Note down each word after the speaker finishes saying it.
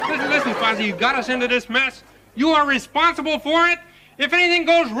Fozzie, you got us into this mess. You are responsible for it. If anything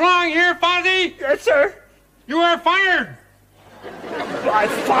goes wrong here, Fozzie... Yes, sir. You are fired.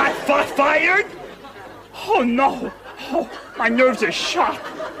 Fired? Oh, no. Oh, my nerves are shot.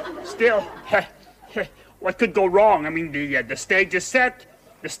 Still, what could go wrong? I mean, the stage is set.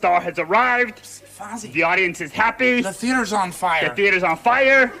 The star has arrived. Fozzie. The audience is happy. The theater's on fire. The theater's on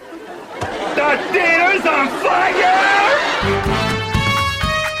fire. The theater's on fire!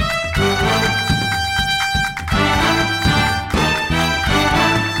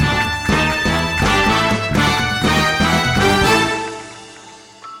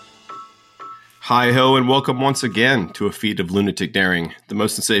 Hi-ho, and welcome once again to a feed of Lunatic Daring, the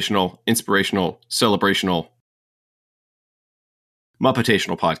most sensational, inspirational, celebrational,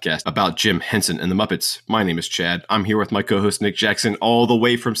 Muppetational podcast about Jim Henson and the Muppets. My name is Chad. I'm here with my co-host Nick Jackson, all the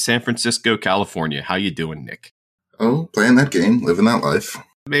way from San Francisco, California. How you doing, Nick? Oh, playing that game, living that life.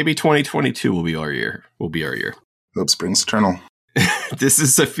 Maybe 2022 will be our year. Hope springs eternal. This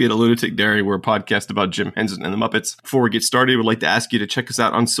is a feed of Lunatic Daring. We're a podcast about Jim Henson and the Muppets. Before we get started, we'd like to ask you to check us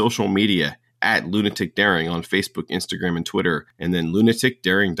out on social media at Lunatic Daring on Facebook, Instagram, and Twitter, and then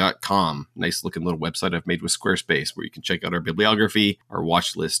lunaticdaring.com. Nice looking little website I've made with Squarespace where you can check out our bibliography, our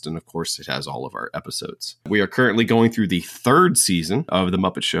watch list, and of course it has all of our episodes. We are currently going through the third season of The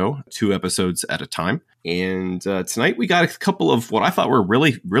Muppet Show, 2 episodes at a time. And tonight we got a couple of what I thought were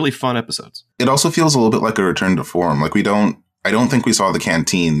really, really fun episodes. It also feels a little bit like a return to form. Like I don't think we saw the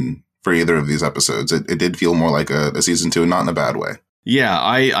canteen for either of these episodes. It did feel more like a season 2, not in a bad way. Yeah,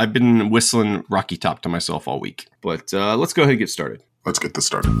 I've been whistling Rocky Top to myself all week. But let's go ahead and get started. Let's get this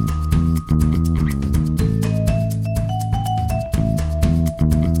started.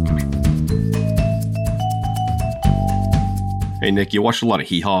 Hey, Nick, you watched a lot of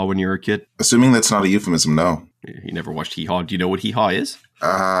Hee Haw when you were a kid? Assuming that's not a euphemism, no. You never watched Hee Haw. Do you know what Hee Haw is?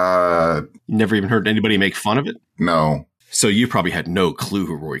 You never even heard anybody make fun of it? No. So you probably had no clue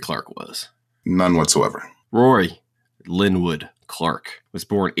who Roy Clark was. None whatsoever. Roy Linwood Clark was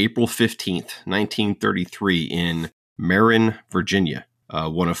born April 15th, 1933 in Marin, Virginia,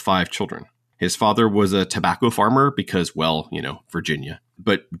 one of 5 children. His father was a tobacco farmer because, well, Virginia.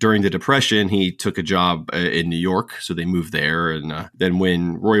 But during the Depression, he took a job in New York, so they moved there. And then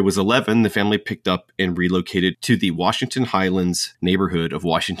when Roy was 11, the family picked up and relocated to the Washington Highlands neighborhood of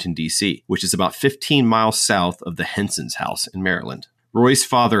Washington, D.C., which is about 15 miles south of the Henson's house in Maryland. Roy's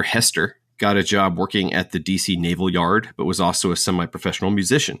father, Hester, got a job working at the D.C. Naval Yard, but was also a semi-professional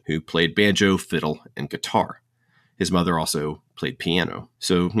musician who played banjo, fiddle, and guitar. His mother also played piano.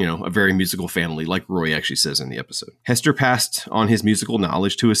 So, a very musical family, like Roy actually says in the episode. Hester passed on his musical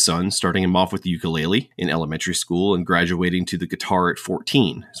knowledge to his son, starting him off with the ukulele in elementary school and graduating to the guitar at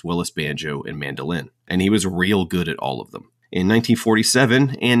 14, as well as banjo and mandolin. And he was real good at all of them. In 1947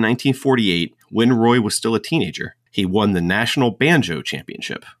 and 1948, when Roy was still a teenager, he won the National Banjo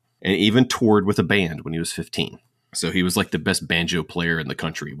Championship and even toured with a band when he was 15. So he was like the best banjo player in the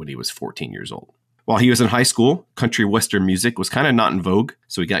country when he was 14 years old. While he was in high school, country western music was kind of not in vogue,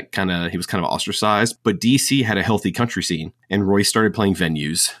 so he was kind of ostracized, but DC had a healthy country scene, and Roy started playing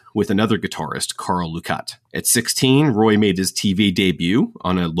venues with another guitarist, Carl Lucat. At 16, Roy made his TV debut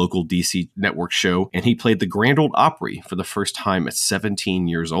on a local DC network show, and he played the Grand Ole Opry for the first time at 17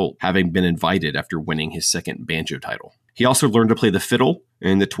 years old, having been invited after winning his second banjo title. He also learned to play the fiddle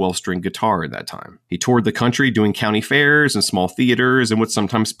and the 12-string guitar at that time. He toured the country doing county fairs and small theaters and would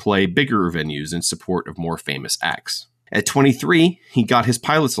sometimes play bigger venues in support of more famous acts. At 23, he got his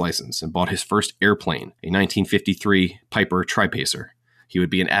pilot's license and bought his first airplane, a 1953 Piper Tripacer. He would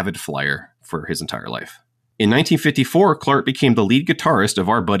be an avid flyer for his entire life. In 1954, Clark became the lead guitarist of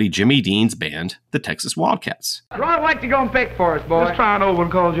our buddy Jimmy Dean's band, the Texas Wildcats. Roy, what you gonna pick for us, boy? Let's try an old one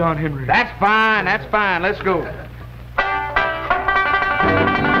called John Henry. That's fine. Let's go.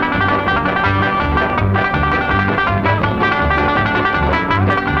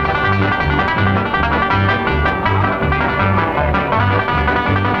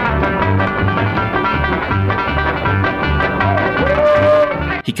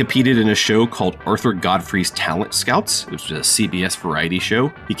 He competed in a show called Arthur Godfrey's Talent Scouts. It was a CBS variety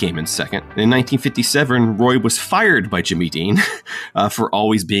show. He came in second. And in 1957, Roy was fired by Jimmy Dean for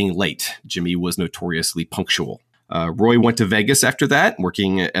always being late. Jimmy was notoriously punctual. Roy went to Vegas after that,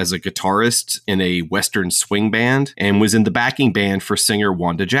 working as a guitarist in a Western swing band, and was in the backing band for singer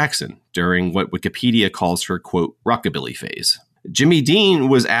Wanda Jackson during what Wikipedia calls her, quote, rockabilly phase. Jimmy Dean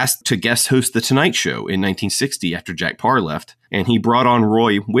was asked to guest host The Tonight Show in 1960 after Jack Parr left, and he brought on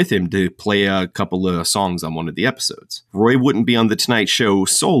Roy with him to play a couple of songs on one of the episodes. Roy wouldn't be on The Tonight Show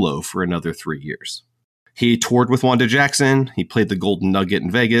solo for another 3 years. He toured with Wanda Jackson. He played the Golden Nugget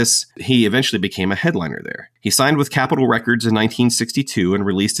in Vegas. He eventually became a headliner there. He signed with Capitol Records in 1962 and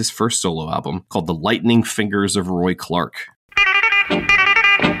released his first solo album called The Lightning Fingers of Roy Clark.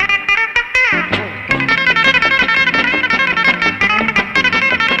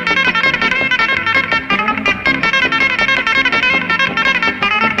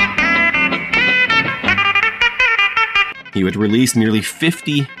 He would release nearly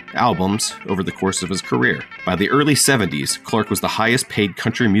 50 albums over the course of his career. By the early 70s, Clark was the highest paid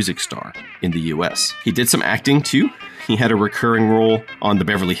country music star in the US. He did some acting too. He had a recurring role on The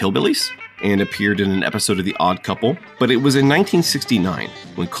Beverly Hillbillies and appeared in an episode of The Odd Couple. But it was in 1969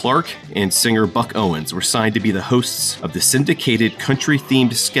 when Clark and singer Buck Owens were signed to be the hosts of the syndicated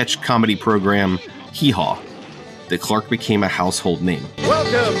country-themed sketch comedy program Hee Haw that Clark became a household name.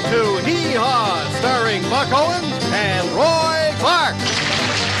 Welcome to Hee Haw, starring Buck Owens and Roy Clark.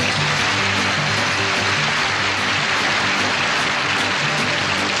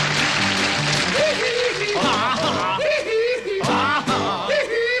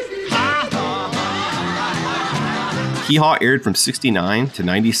 Hee Haw aired from 69 to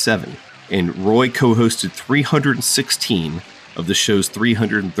 97, and Roy co-hosted 316 of the show's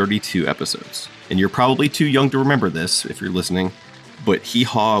 332 episodes. And you're probably too young to remember this if you're listening, but Hee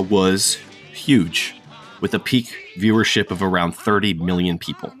Haw was huge, with a peak viewership of around 30 million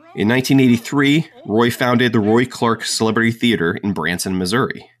people. In 1983, Roy founded the Roy Clark Celebrity Theater in Branson,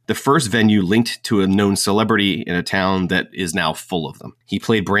 Missouri, the first venue linked to a known celebrity in a town that is now full of them. He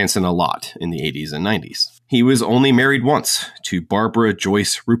played Branson a lot in the 80s and 90s. He was only married once, to Barbara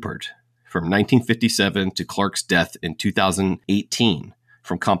Joyce Rupert, from 1957 to Clark's death in 2018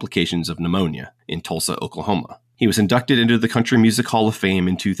 from complications of pneumonia in Tulsa, Oklahoma. He was inducted into the Country Music Hall of Fame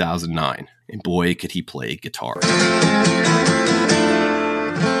in 2009, and boy, could he play guitar.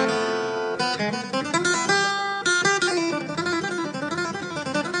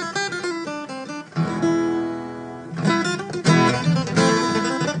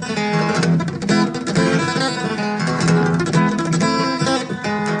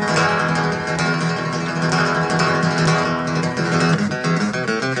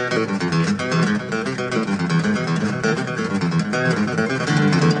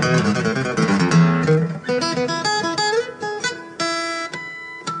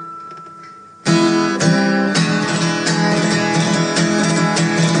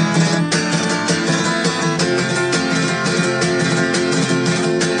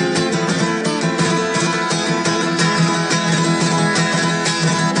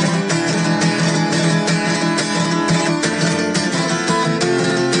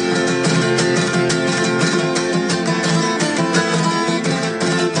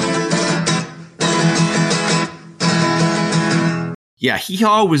 Yeah, Hee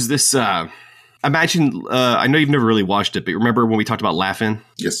Haw was this, imagine, I know you've never really watched it, but remember when we talked about Laugh-In?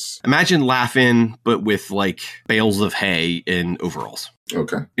 Yes. Imagine Laugh-In, but with like bales of hay and overalls.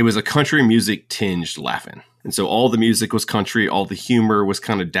 Okay. It was a country music tinged Laugh-In. And so all the music was country, all the humor was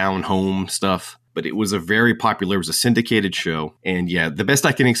kind of down home stuff. But it was a very popular, it was a syndicated show. And yeah, the best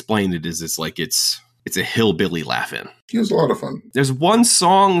I can explain it is it's a hillbilly Laugh-In. It was a lot of fun. There's one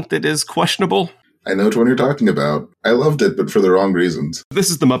song that is questionable. I know which one you're talking about. I loved it, but for the wrong reasons. This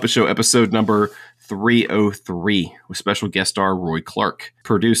is The Muppet Show, episode number 303, with special guest star Roy Clark.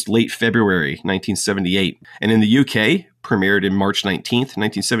 Produced late February 1978. And in the UK, premiered in March 19th,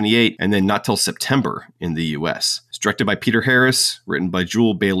 1978, and then not till September in the US. It's directed by Peter Harris, written by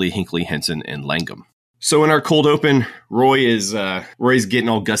Jewel, Bailey, Hinckley, Henson, and Langham. So in our cold open, Roy's getting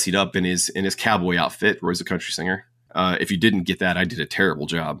all gussied up in his cowboy outfit. Roy's a country singer. If you didn't get that, I did a terrible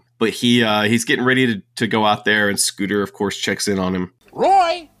job. But he's getting ready to go out there, and Scooter, of course, checks in on him.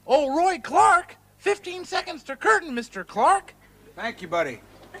 Roy! Oh, Roy Clark! 15 seconds to curtain, Mr. Clark. Thank you, buddy.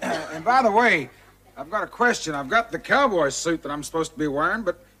 And by the way, I've got a question. I've got the cowboy suit that I'm supposed to be wearing,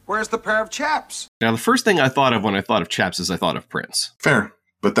 but where's the pair of chaps? Now, the first thing I thought of when I thought of chaps is I thought of Prince. Fair.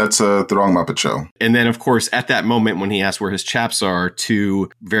 But that's the wrong Muppet Show. And then, of course, at that moment when he asks where his chaps are, two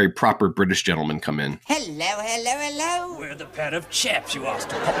very proper British gentlemen come in. Hello, hello, hello. We're the pair of chaps you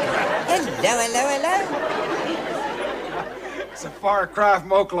asked to pop around. Hello, hello, hello. It's a far cry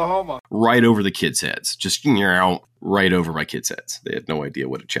from Oklahoma. Right over the kids' heads. Just right over my kids' heads. They had no idea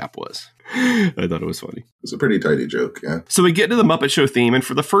what a chap was. I thought it was funny. It's a pretty tidy joke, yeah. So we get to the Muppet Show theme, and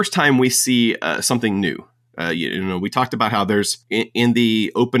for the first time we see something new. We talked about how there's in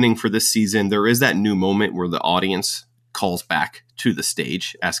the opening for this season, there is that new moment where the audience calls back to the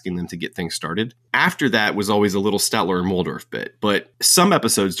stage, asking them to get things started. After that was always a little Statler and Waldorf bit, but some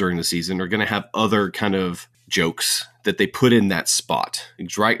episodes during the season are going to have other kind of jokes that they put in that spot,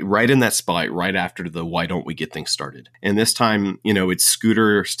 right in that spot, right after the "Why don't we get things started?" And this time, it's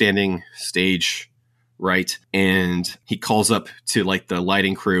Scooter standing stage right, and he calls up to like the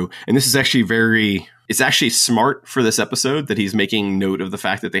lighting crew, and this is actually it's actually smart for this episode that he's making note of the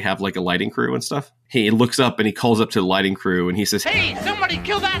fact that they have like a lighting crew and stuff. He looks up and he calls up to the lighting crew and he says, Hey, somebody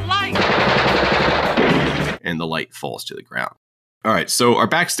kill that light! And the light falls to the ground. All right, so our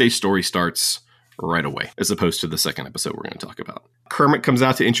backstage story starts right away, as opposed to the second episode we're going to talk about. Kermit comes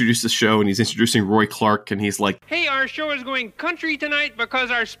out to introduce the show, and he's introducing Roy Clark, and he's like, Hey, our show is going country tonight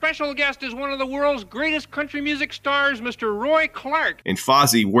because our special guest is one of the world's greatest country music stars, Mr. Roy Clark. And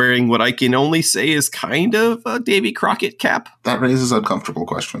Fozzie wearing what I can only say is kind of a Davy Crockett cap. That raises uncomfortable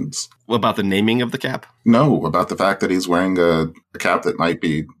questions. About the naming of the cap? No, about the fact that he's wearing a cap that might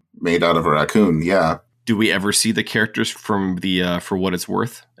be made out of a raccoon, yeah. Do we ever see the characters from the For What It's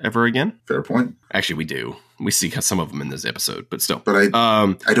Worth ever again? Fair point. Actually, we do. We see some of them in this episode, but still. But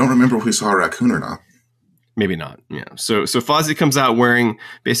I don't remember if we saw a raccoon or not. Maybe not. Yeah. So Fozzie comes out wearing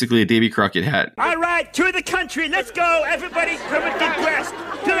basically a Davy Crockett hat. All right, to the country. Let's go. Everybody, Kermit, get dressed.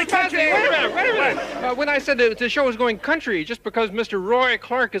 To the country. Wait a minute. When I said that the show was going country, just because Mr. Roy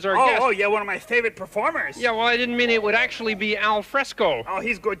Clark is our guest. Oh, yeah, one of my favorite performers. Yeah, well, I didn't mean it would actually be Al Fresco. Oh,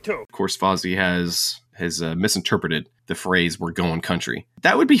 he's good, too. Of course, Fozzie has misinterpreted the phrase "we're going country."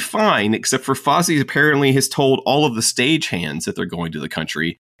 That would be fine, except for Fozzie apparently has told all of the stagehands that they're going to the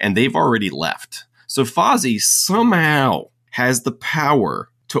country, and they've already left. So Fozzie somehow has the power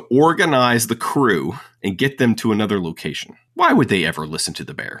to organize the crew and get them to another location. Why would they ever listen to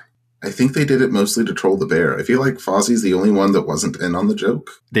the bear? I think they did it mostly to troll the bear. I feel like Fozzie's the only one that wasn't in on the joke.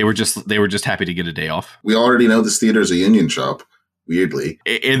 They were just happy to get a day off. We already know this theater's a union shop. Weirdly.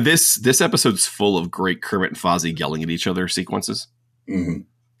 And this episode's full of great Kermit and Fozzie yelling at each other sequences. Mm-hmm.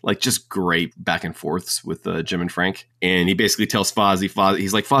 Like just great back and forths with Jim and Frank. And he basically tells Fozzie,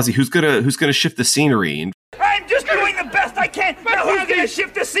 he's like, Fozzie, who's gonna shift the scenery? And I'm just doing the best I can. Now who's gonna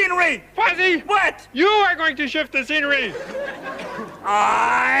shift the scenery? Fozzie! What? You are going to shift the scenery!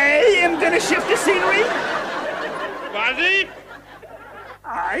 I am gonna shift the scenery? Fozzie!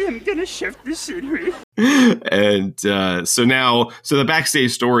 I am gonna shift the scenery. And so the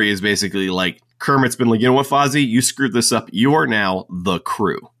backstage story is basically like Kermit's been like, you know what, Fozzie, you screwed this up. You are now the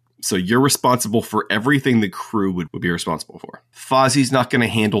crew. So you're responsible for everything the crew would be responsible for. Fozzie's not going to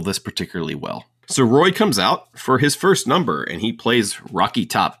handle this particularly well. So Roy comes out for his first number, and he plays Rocky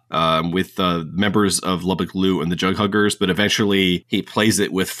Top with members of Lubbock Lou and the Jug Huggers, but eventually he plays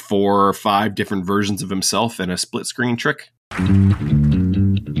it with 4 or 5 different versions of himself and a split screen trick.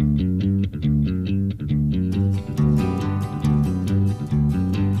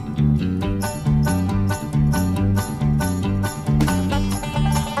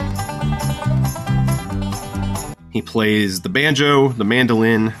 He plays the banjo, the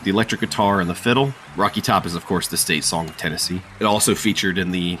mandolin, the electric guitar, and the fiddle. Rocky Top is, of course, the state song of Tennessee. It also featured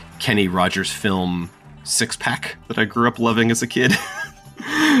in the Kenny Rogers film Six Pack that I grew up loving as a kid.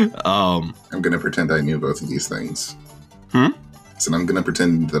 I'm going to pretend I knew both of these things. So I'm going to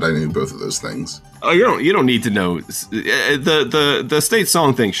pretend that I knew both of those things. Oh, you don't need to know the state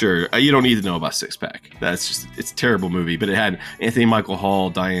song thing. Sure, you don't need to know about Six Pack. It's a terrible movie, but it had Anthony Michael Hall,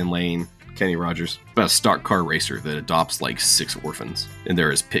 Diane Lane, Kenny Rogers, about a stock car racer that adopts like 6 orphans, and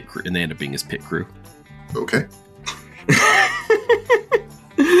they're his pit crew, and they end up being his pit crew. Okay.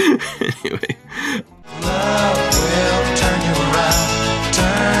 Anyway. Love will turn you around,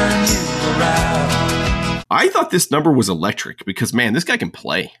 turn you around. I thought this number was electric because, man, this guy can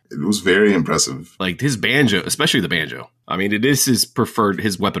play. It was very impressive. Like his banjo, especially the banjo. I mean, it is his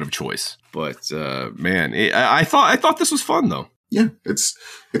weapon of choice. But man, I thought this was fun though. Yeah, it's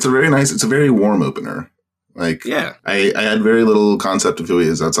a very warm opener. Like, yeah, I had very little concept of who he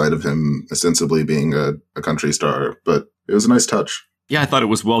is outside of him ostensibly being a country star, but it was a nice touch. Yeah, I thought it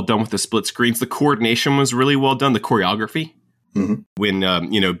was well done with the split screens. The coordination was really well done. The choreography. Mm-hmm. When,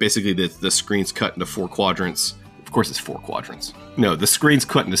 basically the screen's cut into 4 quadrants. Of course it's 4 quadrants. No, the screen's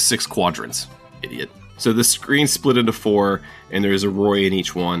cut into 6 quadrants, idiot. So the screen's split into 4, and there's a Roy in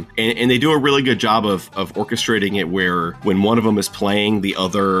each one. And they do a really good job of orchestrating it where when one of them is playing, the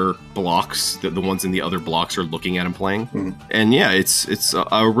other blocks, the ones in the other blocks are looking at him playing. Mm-hmm. And yeah, it's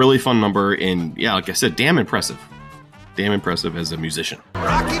a really fun number. And yeah, like I said, damn impressive. Damn impressive as a musician.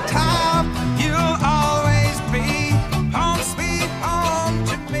 Rocky Top, you'll always be home sweet home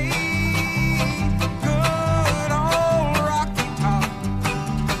to me. Good old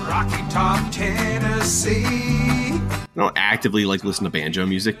Rocky Top, Tennessee. I don't actively listen to banjo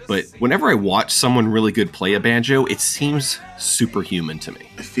music, but whenever I watch someone really good play a banjo, it seems superhuman to me.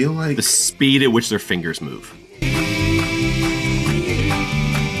 I feel like the speed at which their fingers move.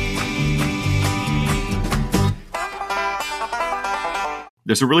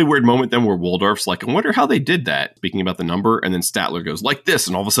 There's a really weird moment then where Waldorf's like, I wonder how they did that, speaking about the number, and then Statler goes, like this,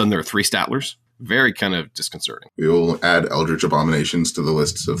 and all of a sudden there are 3 Statlers. Very kind of disconcerting. We will add Eldritch Abominations to the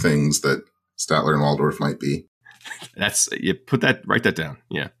lists of things that Statler and Waldorf might be. Write that down.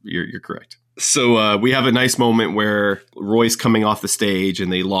 Yeah, you're correct. So we have a nice moment where Roy's coming off the stage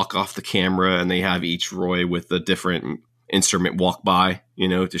and they lock off the camera and they have each Roy with a different instrument walk by,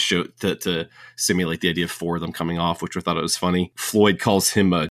 to show to simulate the idea of 4 of them coming off, which I thought it was funny. Floyd calls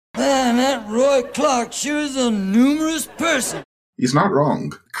him a man. That Roy Clark sure is a numerous person. He's not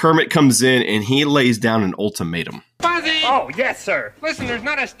wrong. Kermit comes in and he lays down an ultimatum. Fozzie! Oh, yes, sir. Listen, there's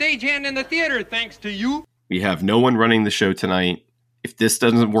not a stagehand in the theater thanks to you. We have no one running the show tonight. If this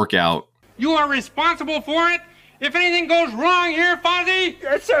doesn't work out, you are responsible for it. If anything goes wrong here, Fozzie,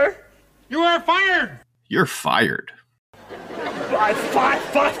 yes, sir, you are fired. You're fired.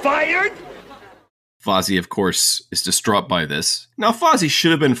 Fired? Fozzie, of course, is distraught by this. Now, Fozzie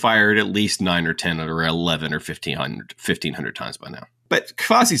should have been fired at least 9 or 10 or 11 or 1,500 times by now. But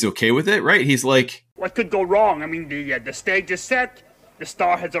Fozzie's okay with it, right? He's like, what could go wrong? I mean, the stage is set. The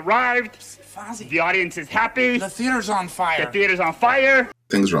star has arrived. Fozzie. The audience is happy. The theater's on fire. The theater's on fire.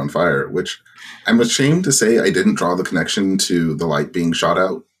 Things are on fire, which I'm ashamed to say I didn't draw the connection to the light being shot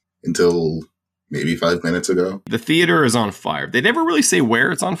out until maybe 5 minutes ago. The theater is on fire. They never really say where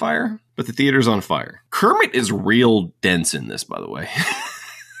it's on fire, but the theater's on fire. Kermit is real dense in this, by the way.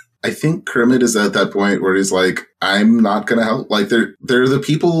 I think Kermit is at that point where he's like, I'm not going to help. Like, they're the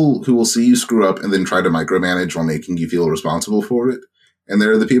people who will see you screw up and then try to micromanage while making you feel responsible for it. And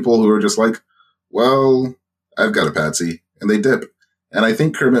there are the people who are just like, well, I've got a patsy, and they dip. And I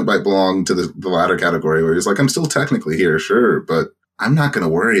think Kermit might belong to the latter category where he's like, I'm still technically here, sure, but I'm not going to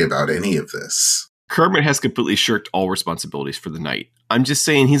worry about any of this. Kermit has completely shirked all responsibilities for the night. I'm just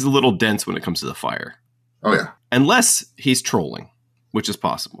saying he's a little dense when it comes to the fire. Oh, yeah. Unless he's trolling, which is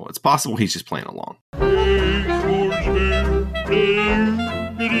possible. It's possible he's just playing along.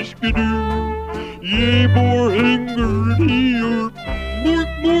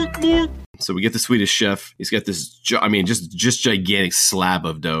 So we get the Swedish chef. He's got this, just gigantic slab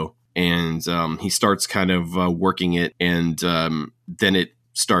of dough. And he starts kind of working it. And then it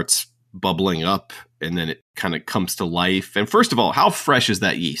starts bubbling up. And then it kind of comes to life. And first of all, how fresh is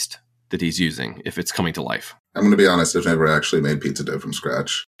that yeast that he's using if it's coming to life? I'm going to be honest, I've never actually made pizza dough from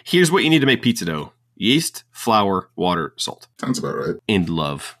scratch. Here's what you need to make pizza dough. Yeast, flour, water, salt. Sounds about right. And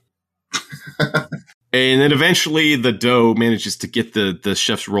love. And then eventually the dough manages to get the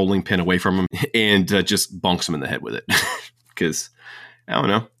chef's rolling pin away from him and just bonks him in the head with it. Because, I don't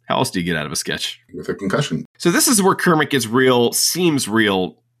know, how else do you get out of a sketch? With a concussion. So this is where Kermit gets seems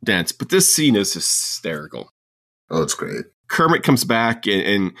real dense, but this scene is hysterical. Oh, it's great. Kermit comes back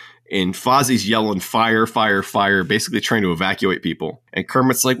and Fozzie's yelling, fire, fire, fire, basically trying to evacuate people. And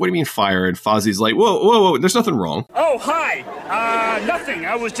Kermit's like, what do you mean fire? And Fozzie's like, whoa, there's nothing wrong. Oh, hi. Nothing.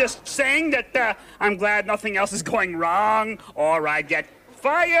 I was just saying that I'm glad nothing else is going wrong or I get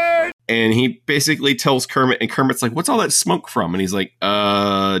fired. And he basically tells Kermit, and Kermit's like, what's all that smoke from? And he's like,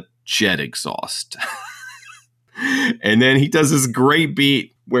 jet exhaust. And then he does this great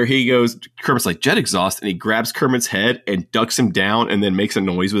beat where he goes, Kermit's like, jet exhaust, and he grabs Kermit's head and ducks him down and then makes a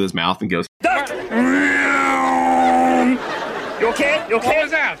noise with his mouth and goes, duck! You okay? You okay? What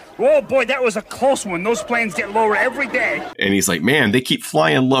was that? Oh, boy, that was a close one. Those planes get lower every day. And he's like, man, they keep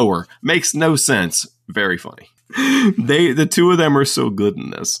flying lower. Makes no sense. Very funny. The two of them are so good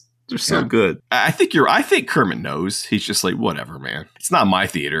in this. They're so good. I think Kermit knows. He's just like, whatever, man. It's not my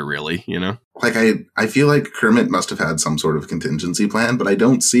theater, really, you know? Like, I feel like Kermit must have had some sort of contingency plan, but I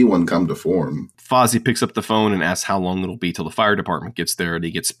don't see one come to form. Fozzie picks up the phone and asks how long it'll be till the fire department gets there, and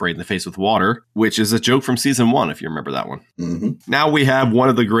he gets sprayed in the face with water, which is a joke from season 1, if you remember that one. Mm-hmm. Now we have one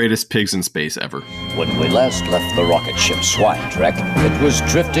of the greatest pigs in space ever. When we last left the rocket ship Swine Trek, it was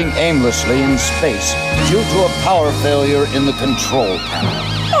drifting aimlessly in space due to a power failure in the control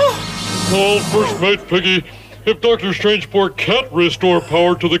panel. Well, First Mate Piggy, if Dr. Strangeport can't restore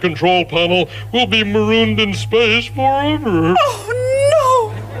power to the control panel, we'll be marooned in space forever.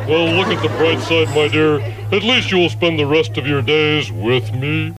 Oh, no! Well, look at the bright side, my dear. At least you'll spend the rest of your days with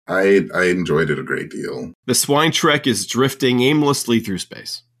me. I enjoyed it a great deal. The Swine Trek is drifting aimlessly through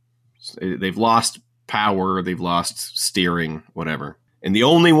space. They've lost power, they've lost steering, whatever. And the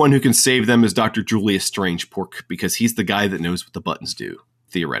only one who can save them is Dr. Julius Strangeport, because he's the guy that knows what the buttons do,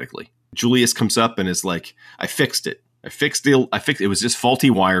 theoretically. Julius comes up and is like, I fixed it. It was just faulty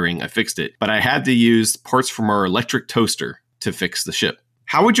wiring. I fixed it. But I had to use parts from our electric toaster to fix the ship.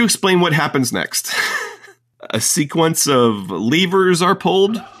 How would you explain what happens next? A sequence of levers are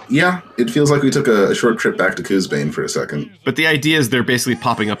pulled. Yeah, it feels like we took a short trip back to Coosbane for a second. But the idea is they're basically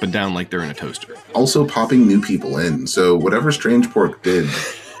popping up and down like they're in a toaster. Also popping new people in. So whatever Strange Pork did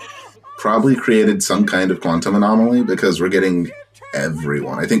probably created some kind of quantum anomaly because we're getting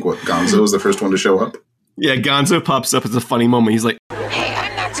everyone. I think Gonzo is the first one to show up. Yeah, Gonzo pops up. It's a funny moment. He's like, Hey,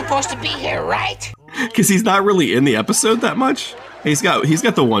 I'm not supposed to be here, right? because he's not really in the episode that much. He's got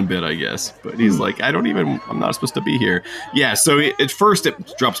the one bit, I guess, but he's like, I'm not supposed to be here. Yeah, so at first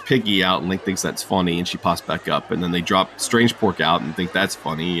it drops Piggy out and Link thinks that's funny, and she pops back up, and then they drop Strange Pork out and think that's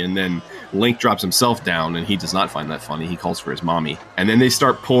funny, and then Link drops himself down, and he does not find that funny. He calls for his mommy, and then they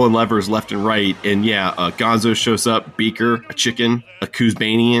start pulling levers left and right, and Gonzo shows up, Beaker, a chicken, a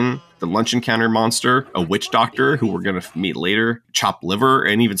Coosbanian, the lunch encounter monster, a witch doctor who we're going to meet later, chopped liver,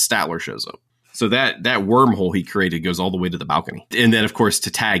 and even Statler shows up. So that wormhole he created goes all the way to the balcony. And then, of course,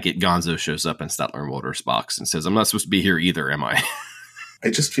 to tag it, Gonzo shows up in Statler and Waldorf's box and says, I'm not supposed to be here either, am I?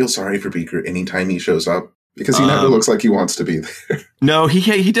 I just feel sorry for Beaker anytime he shows up because he never looks like he wants to be there. No,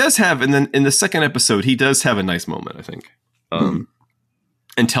 he does have, and then in the second episode, he does have a nice moment, I think,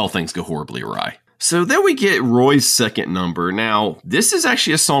 until things go horribly awry. So then we get Roy's second number. Now, this is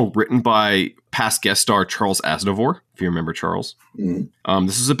actually a song written by past guest star Charles Aznavour, if you remember Charles. Mm-hmm.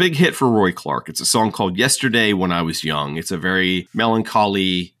 This is a big hit for Roy Clark. It's a song called Yesterday When I Was Young. It's a very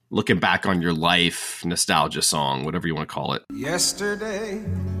melancholy, looking back on your life, nostalgia song, whatever you want to call it. Yesterday,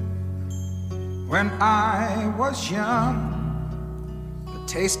 when I was young, the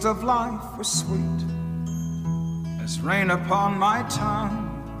taste of life was sweet as rain upon my tongue.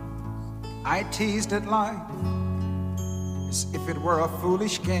 I teased at life as if it were a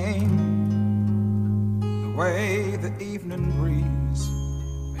foolish game, the way the evening breeze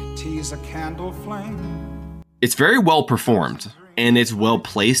may tease a candle flame. It's very well performed, and it's well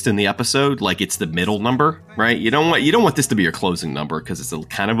placed in the episode. Like, it's the middle number, right? You don't want this to be your closing number because it's a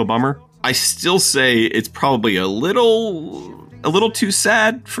kind of a bummer. I still say it's probably a little too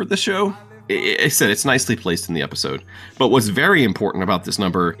sad for the show. I said it's nicely placed in the episode. But what's very important about this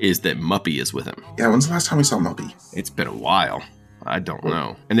number is that Muppy is with him. Yeah, when's the last time we saw Muppy? It's been a while. I don't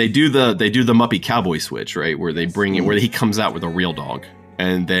know. And they do the Muppy cowboy switch, right? Where they bring it, where he comes out with a real dog.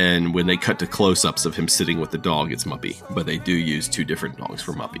 And then when they cut to close-ups of him sitting with the dog, it's Muppy. But they do use two different dogs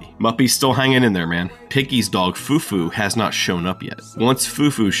for Muppy. Muppy's still hanging in there, man. Piggy's dog, Fufu, has not shown up yet. Once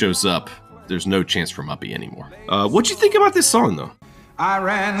Fufu shows up, there's no chance for Muppy anymore. What'd you think about this song, though? I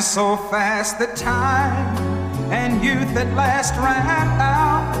ran so fast that time and youth at last ran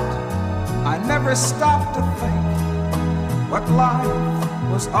out. I never stopped to think what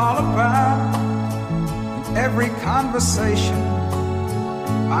life was all about. In every conversation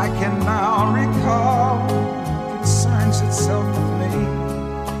I can now recall concerns itself with me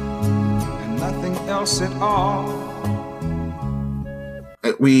and nothing else at all.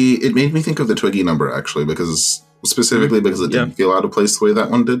 It made me think of the Twiggy number, actually, specifically because it didn't feel out of place the way that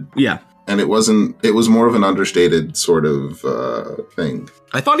one did. Yeah. And it was more of an understated sort of thing.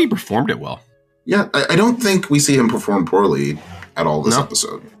 I thought he performed it well. Yeah, I don't think we see him perform poorly at all this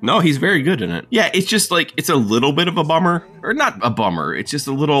episode. No, he's very good in it. Yeah, it's just like, it's a little bit of a bummer. Or not a bummer, it's just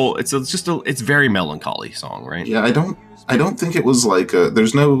a little, it's very melancholy song, right? Yeah, I don't think it was like,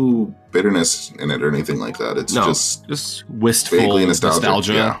 there's no bitterness in it or anything like that. It's just wistful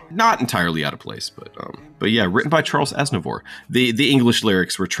nostalgia. Yeah. Not entirely out of place, but yeah, written by Charles Aznavour. The English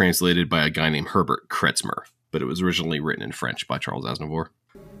lyrics were translated by a guy named Herbert Kretzmer, but it was originally written in French by Charles Aznavour.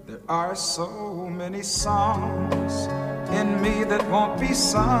 There are so many songs in me that won't be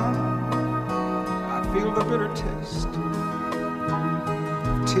sung. I feel the bitter taste,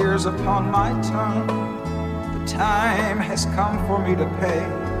 tears upon my tongue. The time has come for me to pay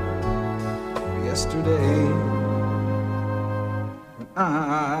for yesterday when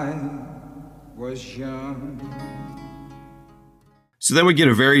I was young. So then we get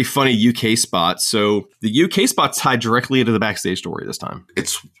a very funny UK spot. So the UK spot's tied directly into the backstage story this time.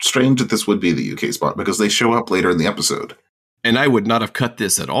 It's strange that this would be the UK spot because they show up later in the episode. And I would not have cut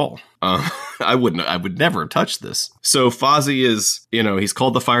this at all. I would never have touched this. So Fozzie is, he's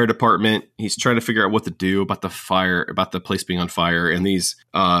called the fire department. He's trying to figure out what to do about the fire, about the place being on fire. And these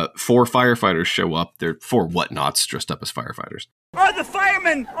 4 firefighters show up. They're 4 whatnots dressed up as firefighters. Oh, the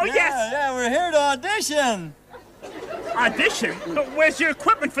firemen! Oh, yes! Yeah, we're here to audition. Audition? Where's your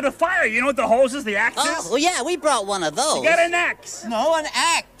equipment for the fire? The hoses, the axes? Oh, well, yeah, we brought one of those. You got an axe? No, an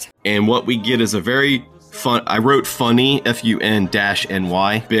act. And what we get is a very fun, I wrote funny,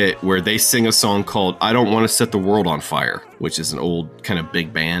 FUN-NY bit where they sing a song called I Don't Want to Set the World on Fire, which is an old kind of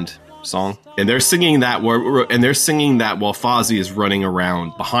big band song. And they're singing that while Fozzie is running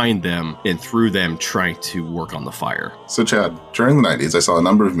around behind them and through them trying to work on the fire. So Chad, during the 90s, I saw a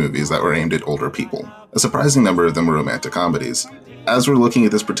number of movies that were aimed at older people. A surprising number of them were romantic comedies. As we're looking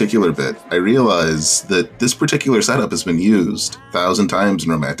at this particular bit, I realize that this particular setup has been used 1,000 times in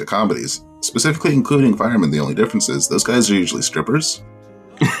romantic comedies, specifically including Firemen. The only difference is those guys are usually strippers.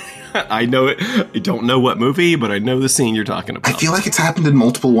 I know it. I don't know what movie, but I know the scene you're talking about. I feel like it's happened in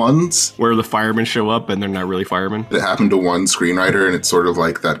multiple ones. Where the firemen show up and they're not really firemen. It happened to one screenwriter, and it's sort of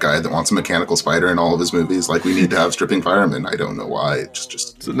like that guy that wants a mechanical spider in all of his movies. Like, we need to have stripping firemen. I don't know why.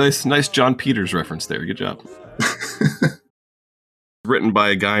 It's a nice John Peters reference there. Good job. Written by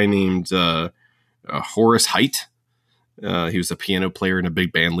a guy named Horace Heidt. He was a piano player and a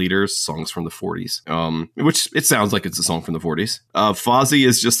big band leader. Songs from the 40s, which it sounds like it's a song from the 40s. Fozzie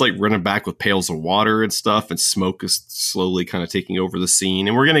is just like running back with pails of water and stuff, and smoke is slowly kind of taking over the scene.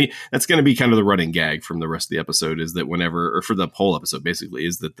 And that's gonna be kind of the running gag from the rest of the episode, is that or for the whole episode basically,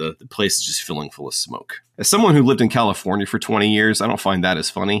 is that the place is just filling full of smoke. As someone who lived in California for 20 years, I don't find that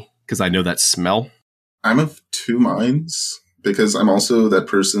as funny because I know that smell. I'm of two minds. Because I'm also that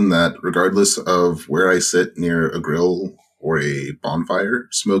person that, regardless of where I sit near a grill or a bonfire,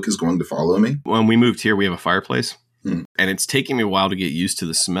 smoke is going to follow me. When we moved here, we have a fireplace. And it's taking me a while to get used to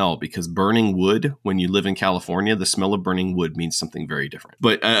the smell, because burning wood, when you live in California, the smell of burning wood means something very different.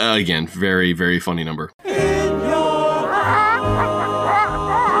 But again, very, very funny number.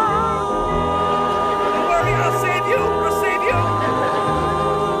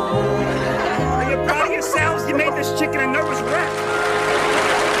 Chicken and nervous wreck.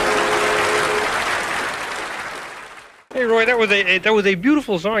 Hey, Roy, that was a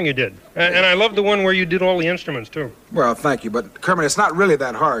beautiful song you did, and I love the one where you did all the instruments too. Well, thank you, but Kermit, it's not really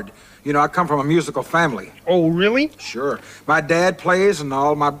that hard. You know, I come from a musical family. Oh, really? Sure. My dad plays, and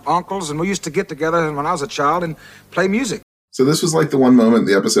all my uncles, and we used to get together when I was a child and play music. So this was like the one moment in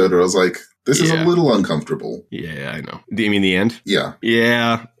the episode where I was like, this is a little uncomfortable. Yeah, I know. Do you mean the end? Yeah.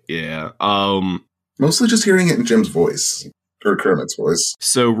 Yeah. Mostly just hearing it in Jim's voice, or Kermit's voice.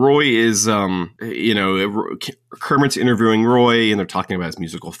 So Roy is, Kermit's interviewing Roy, and they're talking about his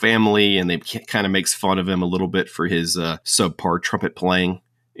musical family, and they kind of makes fun of him a little bit for his subpar trumpet playing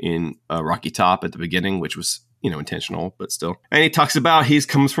in Rocky Top at the beginning, which was, intentional, but still. And he talks about he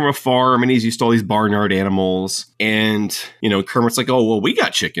comes from a farm and he's used to all these barnyard animals. And, Kermit's like, oh, well, we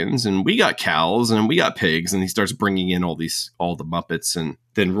got chickens and we got cows and we got pigs. And he starts bringing in all the Muppets. And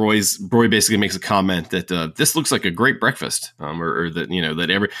then Roy basically makes a comment that this looks like a great breakfast, or that,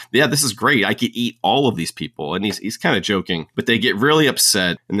 this is great. I could eat all of these people. And he's kind of joking, but they get really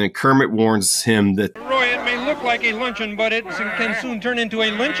upset. And then Kermit warns him that, Roy, it may look like a luncheon, but it can soon turn into a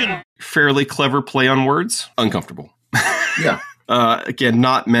lyncheon. Fairly clever play on words. Uncomfortable. Yeah. Again,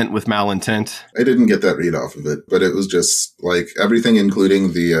 not meant with malintent. I didn't get that read off of it, but it was just like everything,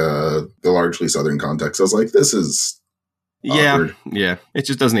 including the largely Southern context. I was like, this is awkward. Yeah. It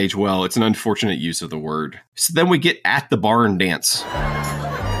just doesn't age well. It's an unfortunate use of the word. So then we get at the barn dance.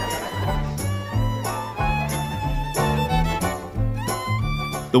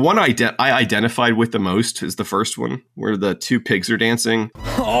 The one I identified with the most is the first one, where the two pigs are dancing.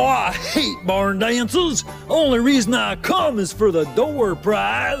 Oh, I hate barn dances. Only reason I come is for the door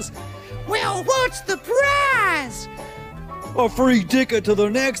prize. Well, what's the prize? A free ticket to the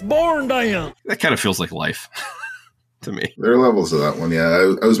next barn dance. That kind of feels like life to me. There are levels to that one,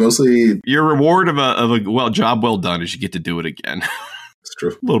 yeah. I was mostly... Your reward of a job well done is you get to do it again. It's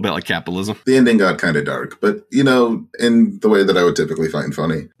true. A little bit like capitalism. The ending got kind of dark, but, in the way that I would typically find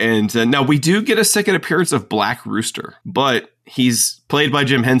funny. And now we do get a second appearance of Black Rooster, but he's played by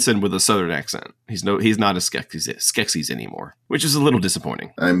Jim Henson with a Southern accent. He's not a Skeksis anymore, which is a little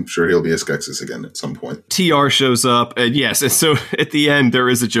disappointing. I'm sure he'll be a Skeksis again at some point. TR shows up, and yes, and so at the end, there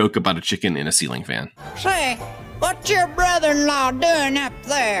is a joke about a chicken in a ceiling fan. Say, what's your brother-in-law doing up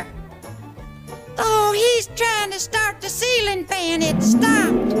there? Oh, he's trying to start the ceiling fan. It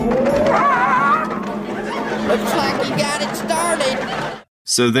stopped. Looks like he got it started.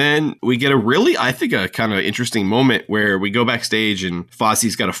 So then we get a kind of interesting moment where we go backstage and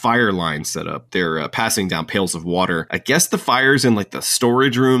Fozzie's got a fire line set up. They're passing down pails of water. I guess the fire's in like the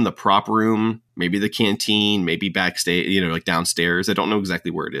storage room, the prop room, maybe the canteen, maybe backstage, like downstairs. I don't know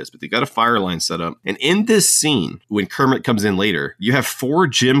exactly where it is, but they got a fire line set up. And in this scene, when Kermit comes in later, you have 4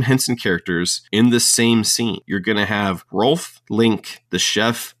 Jim Henson characters in the same scene. You're going to have Rolf, Link, the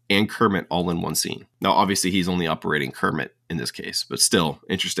chef, and Kermit all in one scene. Now, obviously, he's only operating Kermit in this case, but still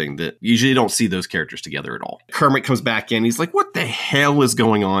interesting that usually you don't see those characters together at all. Kermit comes back in. He's like, what the hell is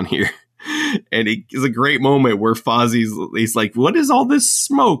going on here? And it's a great moment where he's like, what is all this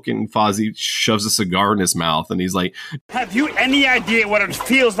smoke? And Fozzie shoves a cigar in his mouth, and he's like, have you any idea what it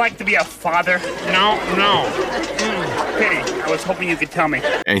feels like to be a father? No. Pity. I was hoping you could tell me.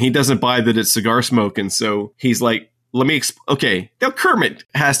 And he doesn't buy that it's cigar smoke, and so he's like, let me okay, now Kermit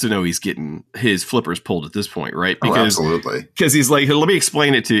has to know he's getting his flippers pulled at this point, right? Because, absolutely. Because he's like, let me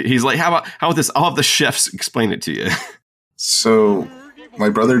explain it to you. He's like, how about this? I'll have the chefs explain it to you. So my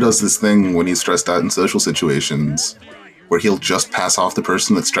brother does this thing when he's stressed out in social situations where he'll just pass off the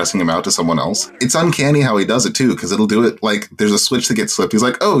person that's stressing him out to someone else. It's uncanny how he does it, too, because it'll do it like there's a switch that gets flipped. He's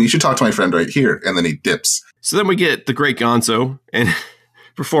like, oh, you should talk to my friend right here. And then he dips. So then we get the great Gonzo and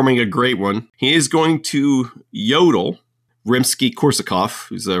performing a great one. He is going to yodel Rimsky-Korsakov,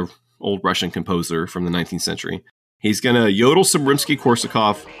 who's an old Russian composer from the 19th century. He's going to yodel some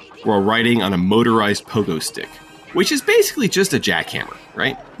Rimsky-Korsakov while riding on a motorized pogo stick, which is basically just a jackhammer,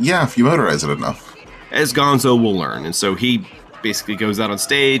 right? Yeah, if you motorize it enough. As Gonzo will learn. And so he basically goes out on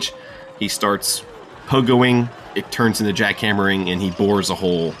stage, he starts pogoing, it turns into jackhammering, and he bores a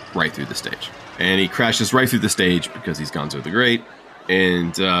hole right through the stage. And he crashes right through the stage because he's Gonzo the Great.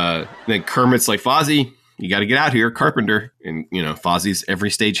 And then Kermit's like, Fozzie, you got to get out here, Carpenter. And, Fozzie's every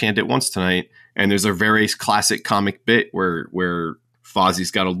stagehand at once tonight. And there's a very classic comic bit where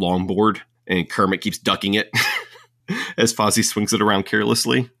Fozzie's got a longboard and Kermit keeps ducking it as Fozzie swings it around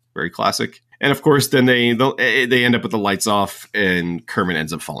carelessly. Very classic. And, of course, then they end up with the lights off and Kermit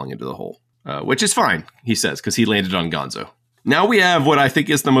ends up falling into the hole, which is fine, he says, because he landed on Gonzo. Now we have what I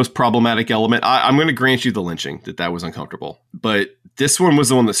think is the most problematic element. I'm going to grant you the lynching, that was uncomfortable. But this one was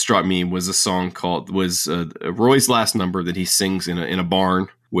the one that struck me, was a song called, Roy's last number that he sings in a barn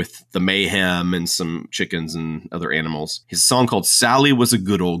with the mayhem and some chickens and other animals. His song called Sally Was a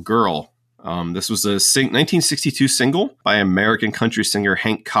Good Old Girl. This was a 1962 single by American country singer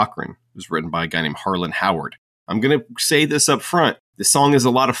Hank Cochran. It was written by a guy named Harlan Howard. I'm going to say this up front. This song is a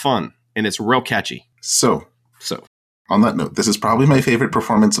lot of fun, and it's real catchy. So. On that note, this is probably my favorite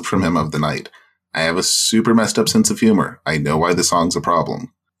performance from him of the night. I have a super messed up sense of humor. I know why the song's a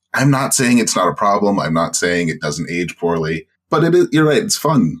problem. I'm not saying it's not a problem. I'm not saying it doesn't age poorly. But it is, you're right, it's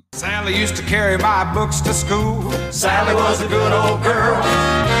fun. Sally used to carry my books to school. Sally was a good old girl.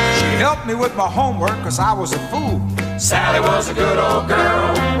 She helped me with my homework because I was a fool. Sally was a good old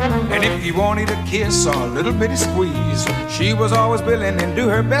girl. And if you wanted a kiss or a little bitty squeeze, she was always willing and do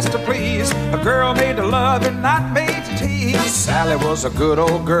her best to please. A girl made to love and not made to tease. Sally was a good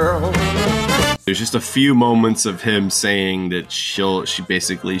old girl. There's just a few moments of him saying that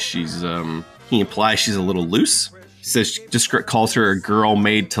he implies she's a little loose. He says, just calls her a girl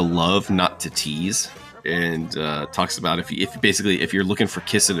made to love, not to tease. And talks about if you're looking for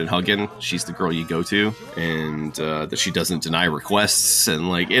kissing and hugging, she's the girl you go to, and that she doesn't deny requests, and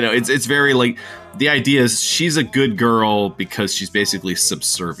it's very the idea is she's a good girl because she's basically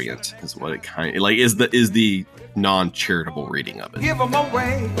subservient, is what it kind of is the non-charitable reading of it. Give them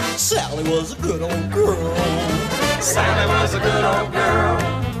away. Sally was a good old girl. Sally was a good old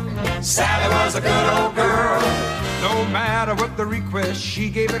girl. Sally was a good old girl. No matter what the request, she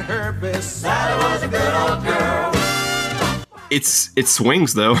gave it her best. Sally was a good old girl. It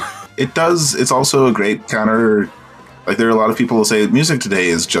swings though. It does. It's also a great counter. There are a lot of people who say music today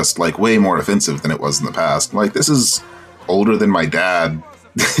is just way more offensive than it was in the past. This is older than my dad.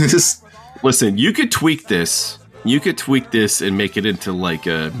 Listen, you could tweak this. You could tweak this and make it into a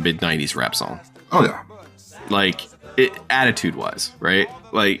mid-90s rap song. Oh yeah. Attitude-wise, right?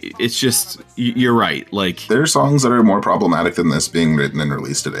 It's just, you're right. There are songs that are more problematic than this being written and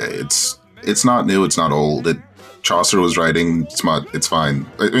released today. It's not new, it's not old. Chaucer was writing, it's fine.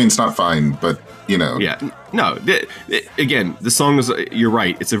 I mean, it's not fine, but, Yeah, no, again, the song is, you're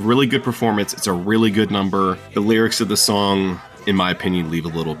right. It's a really good performance. It's a really good number. The lyrics of the song, in my opinion, leave a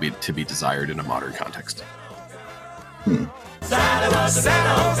little bit to be desired in a modern context. Sally was a good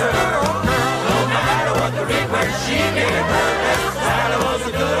old girl. No matter what the request, she gave her best. Sally was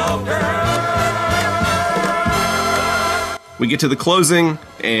a good old girl. We get to the closing,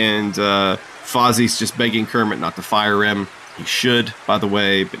 and Fozzie's just begging Kermit not to fire him. He should, by the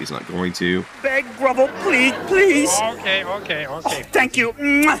way, but he's not going to. Beg, grovel, please. Okay. Oh, thank you.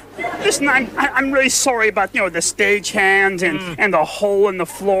 Listen, I'm really sorry about, the stagehand and the hole in the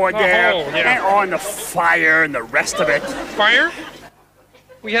floor there. Hole, yeah. And the fire and the rest of it. Fire?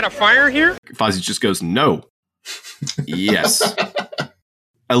 We had a fire here? Fozzie just goes, no. Yes.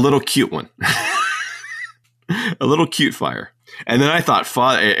 A little cute one. A little cute fire. And then I thought,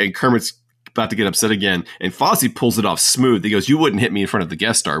 and Kermit's about to get upset again. And Fozzie pulls it off smooth. He goes, "You wouldn't hit me in front of the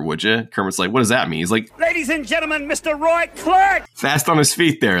guest star, would you?" Kermit's like, "What does that mean?" He's like, Ladies and gentlemen, Mr. Roy Clark! fast on his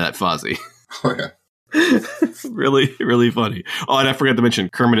feet there, that Fozzie. Oh, yeah. Really, really funny. Oh, and I forgot to mention,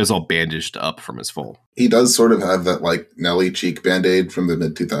 Kermit is all bandaged up from his fall. He does sort of have that, like, Nelly cheek Band-Aid from the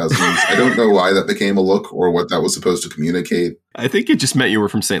mid-2000s. I don't know why that became a look or what that was supposed to communicate. I think it just meant you were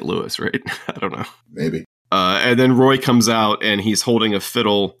from St. Louis, right? I don't know. Maybe. And then Roy comes out and he's holding a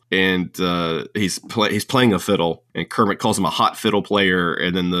fiddle and he's playing a fiddle, and Kermit calls him a hot fiddle player,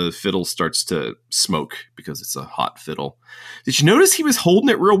 and then the fiddle starts to smoke because it's a hot fiddle. Did you notice he was holding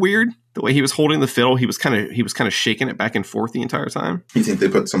it real weird? The way he was holding the fiddle, he was kind of shaking it back and forth the entire time. You think they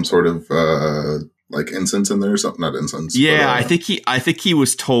put some sort of like incense in there or something? Not incense. Yeah, but, I think he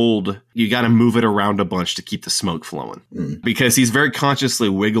was told you got to move it around a bunch to keep the smoke flowing, because he's very consciously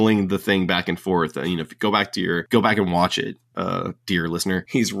wiggling the thing back and forth. You know, if you go back and watch it, dear listener,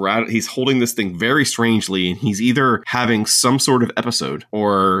 he's holding this thing very strangely, and he's either having some sort of episode,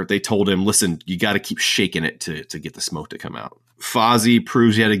 or they told him, "Listen, you got to keep shaking it to get the smoke to come out." Fozzie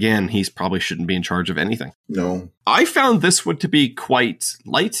proves yet again he's probably shouldn't be in charge of anything. No. I found this one to be quite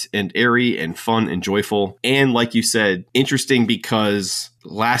light and airy and fun and joyful. And like you said, interesting because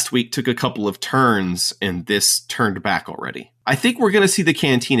last week took a couple of turns and this turned back already. I think we're going to see the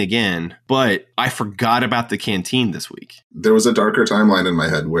canteen again, but I forgot about the canteen this week. There was a darker timeline in my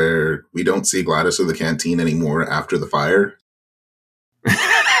head where we don't see Gladys or the canteen anymore after the fire.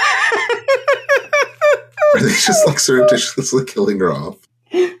 Are they just like surreptitiously killing her off?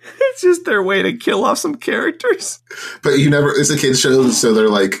 It's just their way to kill off some characters. But it's a kid's show, so they're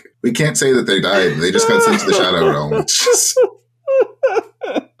like, we can't say that they died. They just got sent to the Shadow Realm. It's just...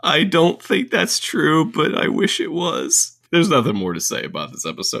 I don't think that's true, but I wish it was. There's nothing more to say about this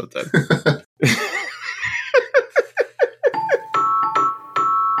episode then.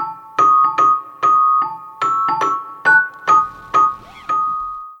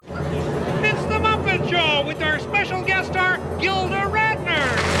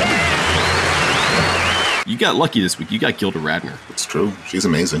 You got lucky this week. You got Gilda Radner. It's true. She's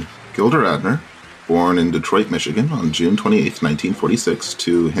amazing. Gilda Radner, born in Detroit, Michigan on June 28th, 1946,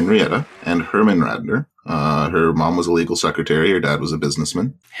 to Henrietta and Herman Radner. Her mom was a legal secretary. Her dad was a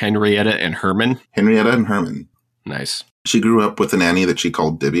businessman. Henrietta and Herman? Henrietta and Herman. Nice. She grew up with a nanny that she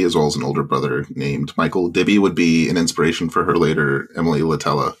called Dibby, as well as an older brother named Michael. Dibby would be an inspiration for her later Emily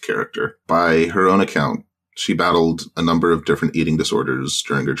Latella character. By her own account, she battled a number of different eating disorders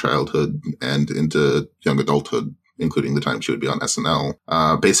during her childhood and into young adulthood, including the time she would be on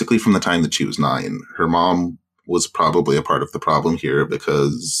SNL. Basically from the time that she was 9. Her mom was probably a part of the problem here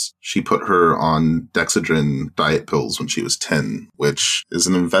because she put her on Dexedrine diet pills when she was 10, which is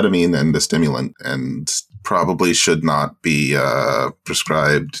an amphetamine and a stimulant and probably should not be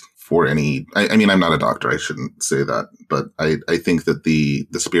prescribed for any... I mean, I'm not a doctor, I shouldn't say that, but I think that the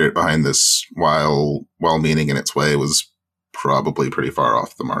spirit behind this, while well-meaning in its way, was probably pretty far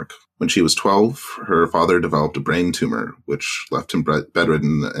off the mark. When she was 12, her father developed a brain tumor, which left him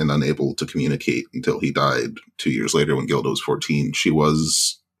bedridden and unable to communicate until he died 2 years later when Gilda was 14. She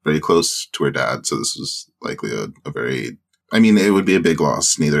was very close to her dad, so this was likely a very... I mean, it would be a big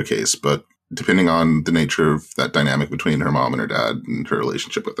loss in either case, but depending on the nature of that dynamic between her mom and her dad and her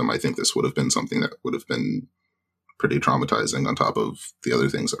relationship with them, I think this would have been something that would have been pretty traumatizing on top of the other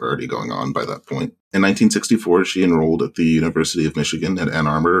things that were already going on by that point. In 1964, she enrolled at the University of Michigan at Ann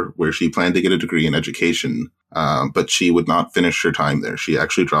Arbor, where she planned to get a degree in education, but she would not finish her time there. She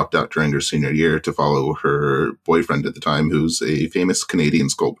actually dropped out during her senior year to follow her boyfriend at the time, who's a famous Canadian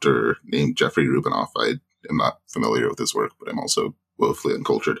sculptor named Jeffrey Rubinoff. I am not familiar with his work, but I'm also woefully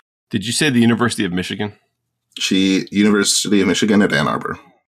uncultured. Did you say the University of Michigan? University of Michigan at Ann Arbor.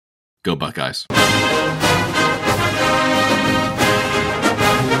 Go Buckeyes.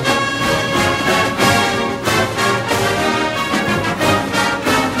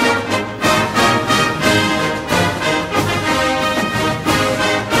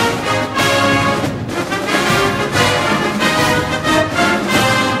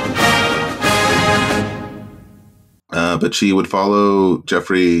 But she would follow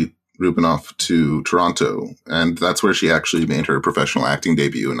Jeffrey Rubinoff to Toronto, and that's where she actually made her professional acting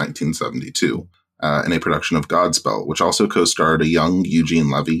debut in 1972 in a production of Godspell, which also co-starred a young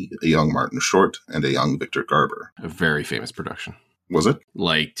Eugene Levy, a young Martin Short, and a young Victor Garber. A very famous production. Was it?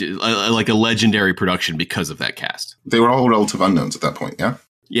 Like a legendary production because of that cast. They were all relative unknowns at that point, yeah?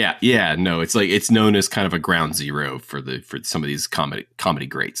 Yeah. No, it's known as kind of a ground zero for some of these comedy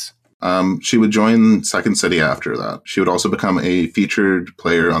greats. She would join Second City after that. She would also become a featured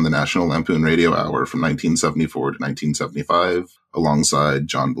player on the National Lampoon Radio Hour from 1974 to 1975, alongside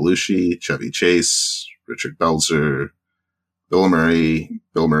John Belushi, Chevy Chase, Richard Belzer, Bill Murray,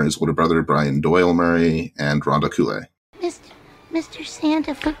 Bill Murray's older brother, Brian Doyle Murray, and Rhonda Cooley. Mr.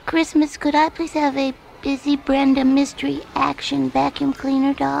 Santa, for Christmas, could I please have a Busy Brenda Mystery Action Vacuum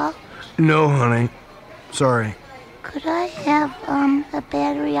Cleaner doll? No, honey. Sorry. Could I have, a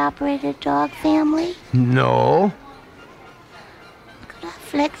battery-operated dog family? No. Could I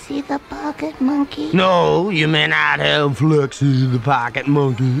Flexi the Pocket Monkey? No, you may not have Flexi the Pocket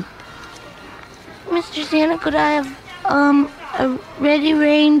Monkey. Mr. Santa, could I have, a Ready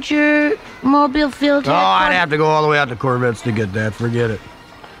Ranger mobile-filled Oh, I'd have to go all the way out to Corvettes to get that. Forget it.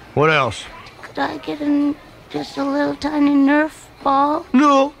 What else? Could I get just a little tiny Nerf ball?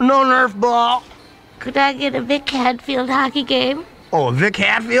 No Nerf ball. Could I get a Vic Hadfield hockey game? Oh, a Vic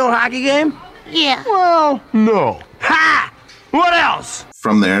Hadfield hockey game? Yeah. Well, no. Ha! What else?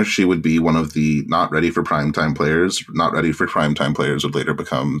 From there, she would be one of the not ready for primetime players. Not ready for primetime players would later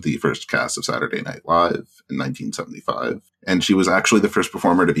become the first cast of Saturday Night Live in 1975. And she was actually the first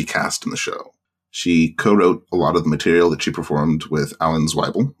performer to be cast in the show. She co-wrote a lot of the material that she performed with Alan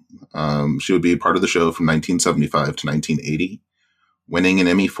Zweibel. She would be part of the show from 1975 to 1980, winning an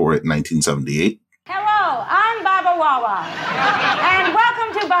Emmy for it in 1978. Hello, I'm Baba Wawa, and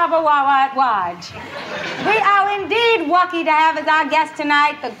welcome to Baba Wawa at Watch. We are indeed lucky to have as our guest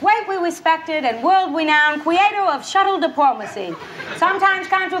tonight the greatly respected and world-renowned creator of shuttle diplomacy. Sometimes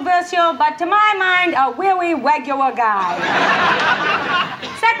controversial, but to my mind, a really regular guy.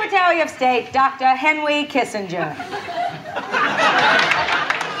 Secretary of State, Dr. Henry Kissinger.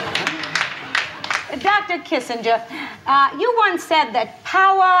 Dr. Kissinger, you once said that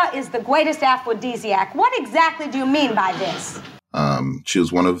power is the greatest aphrodisiac. What exactly do you mean by this? She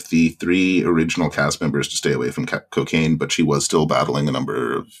was one of the 3 original cast members to stay away from cocaine, but she was still battling a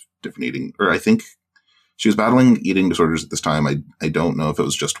number of different I think she was battling eating disorders at this time. I don't know if it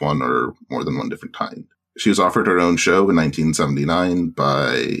was just one or more than one different kind. She was offered her own show in 1979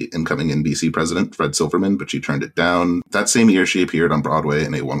 by incoming NBC president Fred Silverman, but she turned it down. That same year, she appeared on Broadway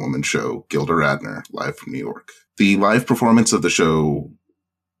in a one-woman show, Gilda Radner, live from New York. The live performance of the show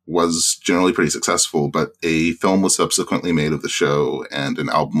was generally pretty successful, but a film was subsequently made of the show and an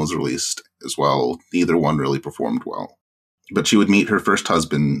album was released as well. Neither one really performed well. But she would meet her first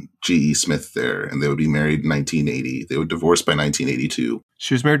husband, G.E. Smith, there, and they would be married in 1980. They would divorce by 1982.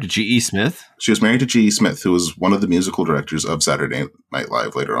 She was married to G.E. Smith? She was married to G.E. Smith, who was one of the musical directors of Saturday Night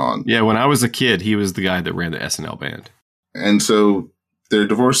Live later on. Yeah, when I was a kid, he was the guy that ran the SNL band. And so their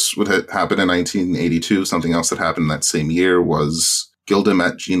divorce would happen in 1982. Something else that happened that same year was Gilda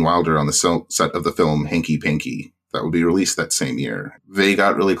met Gene Wilder on the set of the film Hanky Panky. That would be released that same year. They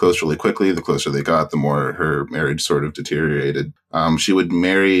got really close really quickly. The closer they got, the more her marriage sort of deteriorated. She would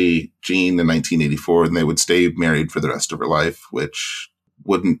marry Gene in 1984, and they would stay married for the rest of her life, which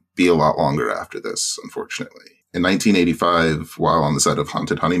wouldn't be a lot longer after this, unfortunately. In 1985, while on the set of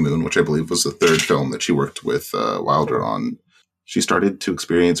Haunted Honeymoon, which I believe was the 3rd film that she worked with Wilder on, she started to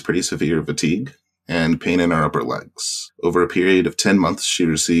experience pretty severe fatigue and pain in her upper legs. Over a period of 10 months, she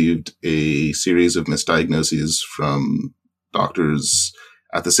received a series of misdiagnoses from doctors.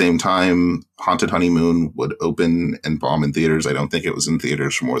 At the same time, Haunted Honeymoon would open and bomb in theaters. I don't think it was in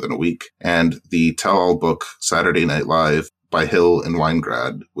theaters for more than a week. And the tell-all book, Saturday Night Live, by Hill and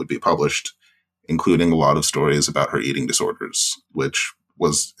Weingrad, would be published, including a lot of stories about her eating disorders, which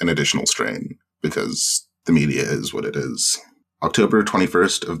was an additional strain because the media is what it is. October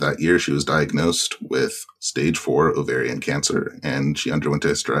 21st of that year, she was diagnosed with stage 4 ovarian cancer, and she underwent a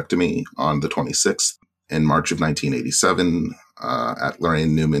hysterectomy on the 26th. In March of 1987, at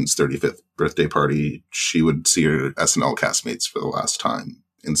Lorraine Newman's 35th birthday party, she would see her SNL castmates for the last time.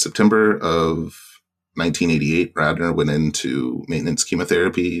 In September of 1988, Radner went into maintenance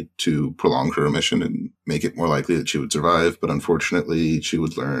chemotherapy to prolong her remission and make it more likely that she would survive, but unfortunately, she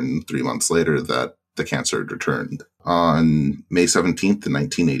would learn 3 months later that the cancer had returned. On May 17th,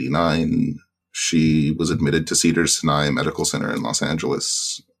 1989, she was admitted to Cedars-Sinai Medical Center in Los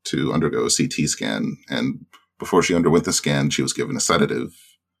Angeles to undergo a CT scan. And before she underwent the scan, she was given a sedative,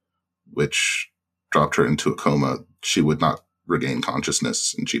 which dropped her into a coma. She would not regain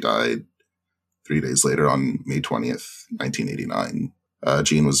consciousness, and she died 3 days later on May 20th, 1989.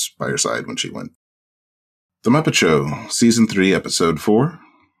 Jean was by her side when she went. The Muppet Show, Season 3, Episode 4,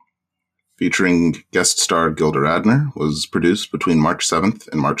 featuring guest star Gilda Radner, was produced between March 7th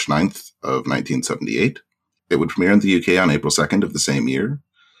and March 9th of 1978. It would premiere in the UK on April 2nd of the same year,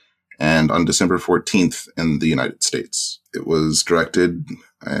 and on December 14th in the United States. It was directed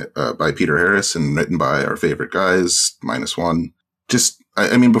by Peter Harris and written by our favorite guys, -1. Just,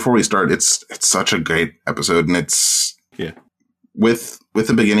 I mean, before we start, it's such a great episode, and it's with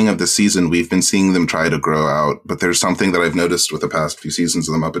the beginning of the season, we've been seeing them try to grow out, but there's something that I've noticed with the past few seasons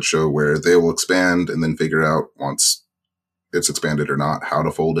of the Muppet Show where they will expand and then figure out once it's expanded or not how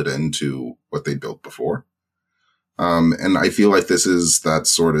to fold it into what they built before. And I feel like this is that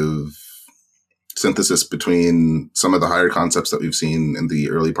sort of synthesis between some of the higher concepts that we've seen in the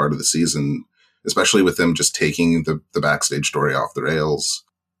early part of the season, especially with them just taking the backstage story off the rails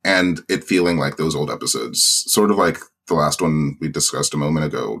and it feeling like those old episodes, sort of like the last one we discussed a moment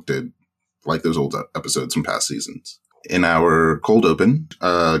ago did, like those old episodes from past seasons. In our cold open,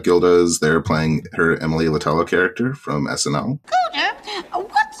 Gilda is there playing her Emily Latello character from SNL. Scooter,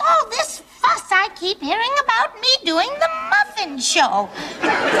 what's all this fuss I keep hearing about me doing the muffin show?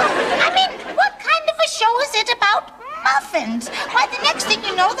 I mean, what kind of a show is it about muffins? Why, the next thing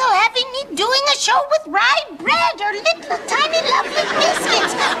you know, they'll have me doing a show with rye bread or little tiny lovely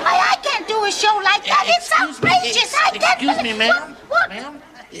biscuits. Why, I can't do a show like that. It's outrageous. Excuse me, ma'am. What? Ma'am,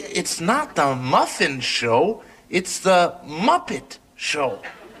 it's not the muffin show. It's the Muppet Show.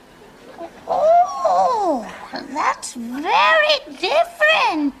 Oh, that's very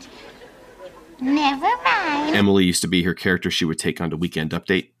different. Never mind. Emily used to be her character she would take on to Weekend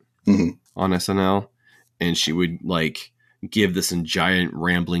Update on SNL. And she would like give this giant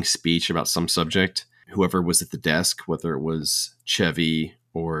rambling speech about some subject. Whoever was at the desk, whether it was Chevy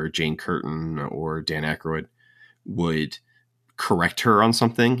or Jane Curtin or Dan Aykroyd, would correct her on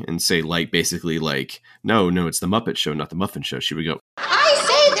something and say like, basically like, no, it's the Muppet Show, not the Muffin Show. She would go, I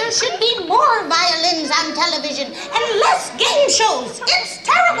say there should be more violins on television and less game shows. It's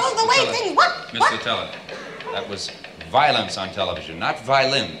terrible the way things... What? Miss Latello, that was violence on television, not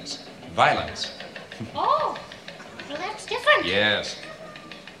violins. Violence. Oh, well, that's different. Yes.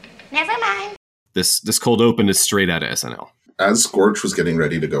 Never mind. This cold open is straight out of SNL. As Scorch was getting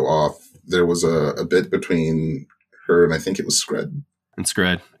ready to go off, there was a bit between her and I think it was Scred. And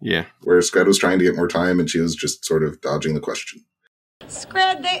Scred, yeah. Where Scred was trying to get more time and she was just sort of dodging the question.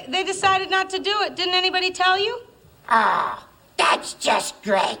 Scred, they decided not to do it. Didn't anybody tell you? Oh, that's just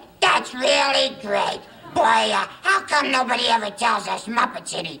great. That's really great. Boy, how come nobody ever tells us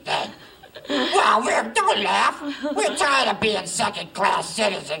Muppets anything? Well, don't laugh. We're tired of being second-class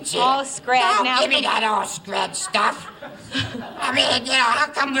citizens here. Oh, Scred, Don't now... give me that old Scred stuff. I mean, how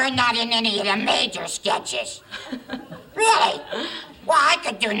come we're not in any of the major sketches? Really? Well, I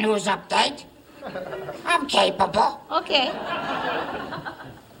could do news update. I'm capable. Okay.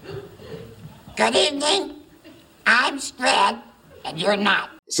 Good evening. I'm Scred, and you're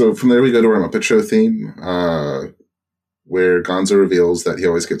not. So from there we go to our Muppet Show theme, where Gonzo reveals that he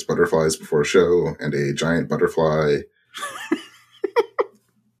always gets butterflies before a show, and a giant butterfly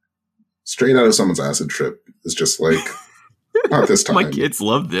straight out of someone's acid trip is just like, not this time. My kids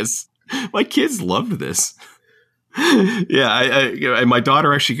love this. My kids loved this. Yeah, I my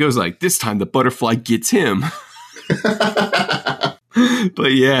daughter actually goes like, this time the butterfly gets him.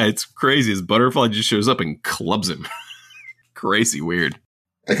 But yeah, it's crazy. His butterfly just shows up and clubs him. Crazy weird.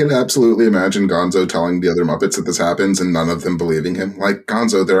 I can absolutely imagine Gonzo telling the other Muppets that this happens and none of them believing him. Like,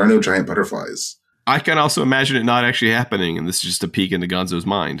 Gonzo, there are no giant butterflies. I can also imagine it not actually happening, and this is just a peek into Gonzo's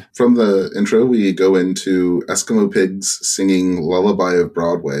mind. From the intro, we go into Eskimo pigs singing Lullaby of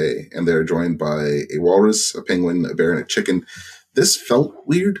Broadway, and they're joined by a walrus, a penguin, a bear, and a chicken. This felt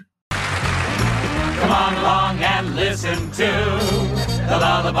weird. Come on along and listen to the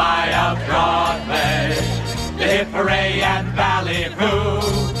Lullaby of Broadway. The hip hooray and ballyhoo,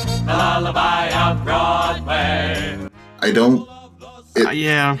 the Lullaby of Broadway. I don't...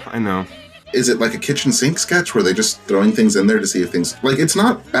 yeah, I know. Is it like a kitchen sink sketch where they're just throwing things in there to see if things... Like, it's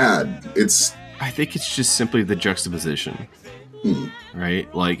not bad. I think it's just simply the juxtaposition.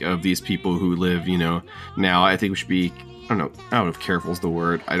 Right? Like, of these people who live, now I think we should be... I don't know if careful is the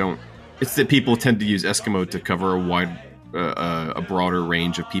word. It's that people tend to use Eskimo to cover a broader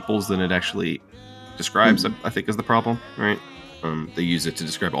range of peoples than it actually describes, I think, is the problem, right? They use it to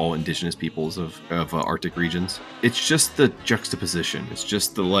describe all indigenous peoples of Arctic regions. It's just the juxtaposition. It's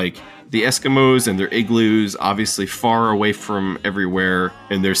just the Eskimos and their igloos, obviously far away from everywhere,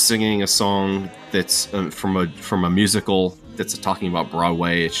 and they're singing a song that's from a musical that's talking about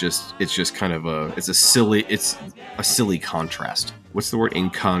Broadway. It's just kind of a silly contrast. What's the word?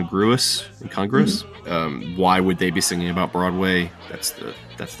 Incongruous. Why would they be singing about Broadway? That's the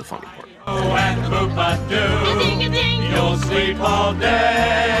funny part. Oh, and Boopa-doo, you'll sleep all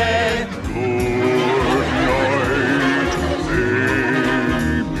day.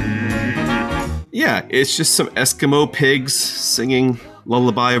 Yeah, it's just some Eskimo pigs singing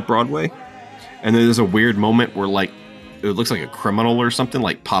Lullaby of Broadway. And then there's a weird moment where, like, it looks like a criminal or something,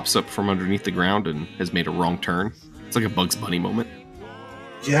 like, pops up from underneath the ground and has made a wrong turn. It's like a Bugs Bunny moment.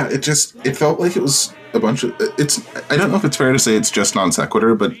 Yeah, it felt like it was a bunch of, I don't know if it's fair to say it's just non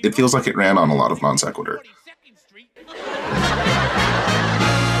sequitur, but it feels like it ran on a lot of non sequitur.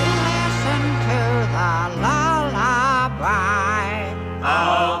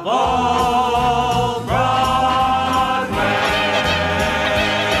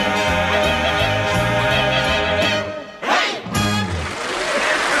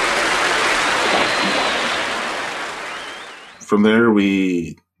 From there,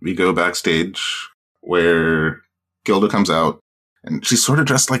 we go backstage where Gilda comes out, and she's sort of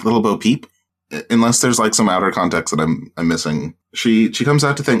dressed like Little Bo Peep, unless there's like some outer context that I'm missing. She comes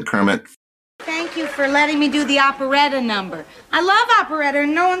out to thank Kermit. Thank you for letting me do the operetta number. I love operetta,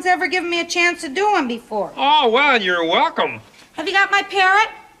 and no one's ever given me a chance to do one before. Oh, well, you're welcome. Have you got my parrot?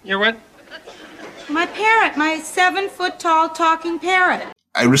 Your what? My parrot, my 7-foot-tall talking parrot.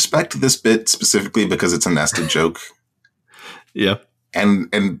 I respect this bit specifically because it's a nested joke. Yeah.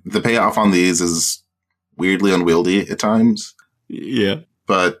 And the payoff on these is weirdly unwieldy at times. Yeah.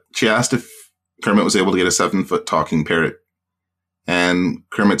 But she asked if Kermit was able to get a 7-foot talking parrot. And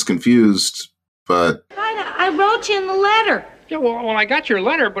Kermit's confused, but... I wrote you in the letter. Yeah, well, I got your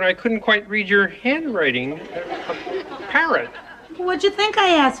letter, but I couldn't quite read your handwriting. A parrot. What'd you think I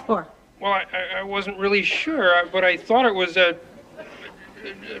asked for? Well, I wasn't really sure, but I thought it was a...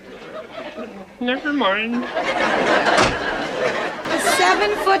 Never mind. A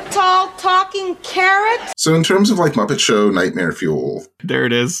 7-foot-tall talking carrot? So in terms of like Muppet Show Nightmare Fuel... There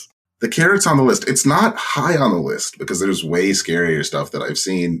it is. The carrot's on the list. It's not high on the list because there's way scarier stuff that I've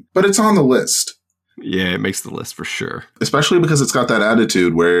seen, but it's on the list. Yeah, it makes the list for sure. Especially because it's got that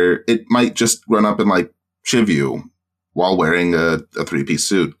attitude where it might just run up and like shiv you while wearing a 3-piece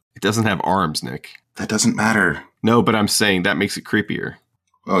suit. It doesn't have arms, Nick. That doesn't matter. No, but I'm saying that makes it creepier.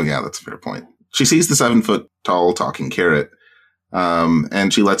 Oh yeah, that's a fair point. She sees the 7-foot-tall talking carrot,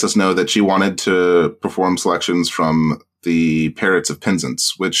 and she lets us know that she wanted to perform selections from the Pirates of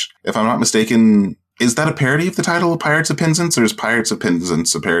Penzance, which, if I'm not mistaken, is that a parody of the title of Pirates of Penzance, or is Pirates of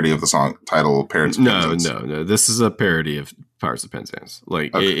Penzance a parody of the song title Pirates of Penzance? No. This is a parody of Pirates of Penzance.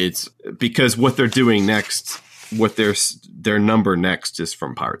 Like, okay. It's because what they're doing next, what their number next is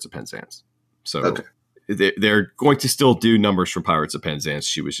from Pirates of Penzance. So okay. They're going to still do numbers from Pirates of Penzance.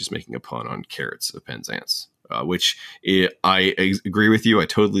 She was just making a pun on Carrots of Penzance, which I agree with you. I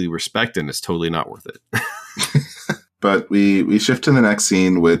totally respect, and it's totally not worth it. But we shift to the next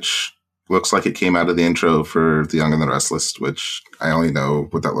scene, which looks like it came out of the intro for The Young and the Restless, which I only know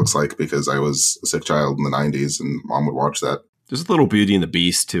what that looks like because I was a sick child in the 90s and Mom would watch that. There's a little Beauty and the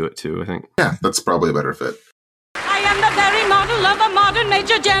Beast to it, too, I think. Yeah, that's probably a better fit. I am the very model of a modern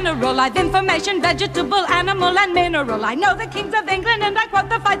major general. I've information, vegetable, animal, and mineral. I know the kings of England, and I quote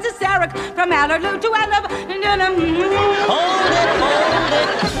the fights of Sarek from Allerloo to Hold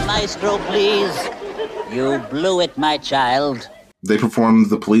it, maestro, please. You blew it, my child. They perform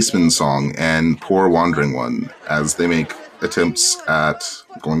the Policeman song and Poor Wandering One as they make attempts at,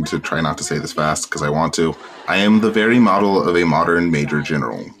 I'm going to try not to say this fast because I want to, I am the very model of a modern major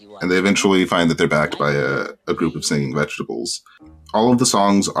general. And they eventually find that they're backed by a group of singing vegetables. All of the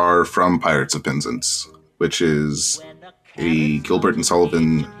songs are from Pirates of Penzance, which is a Gilbert and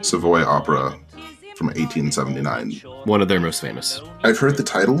Sullivan Savoy opera from 1879. One of their most famous. I've heard the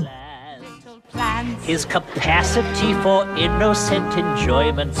title. His capacity for innocent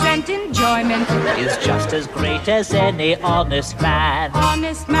enjoyment is just as great as any honest man.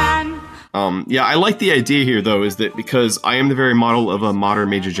 Yeah, I like the idea here, though, is that because I am the very model of a modern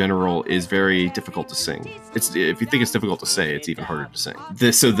major general is very difficult to sing. If you think it's difficult to say, it's even harder to sing.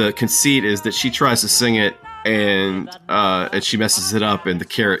 So the conceit is that she tries to sing it and she messes it up, and the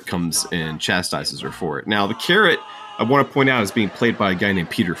carrot comes and chastises her for it. Now, the carrot, I want to point out, is being played by a guy named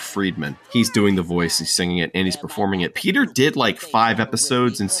Peter Friedman. He's doing the voice, he's singing it, and he's performing it. Peter did like 5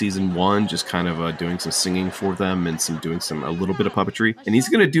 episodes in season 1, just kind of doing some singing for them and doing a little bit of puppetry. And he's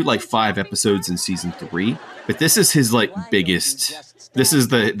going to do like 5 episodes in season 3. But this is his like biggest, this is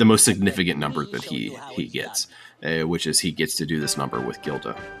the most significant number that he gets, which is he gets to do this number with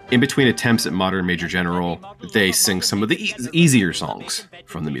Gilda. In between attempts at modern major general, they sing some of the easier songs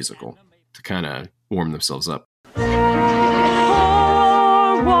from the musical to kind of warm themselves up. Poor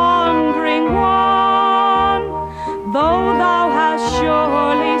wandering one, though thou hast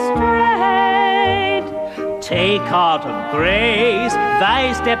surely strayed, take heart of grace,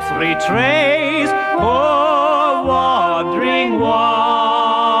 thy steps retrace, poor wandering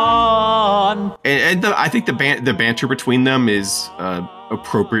one. And I think the banter between them is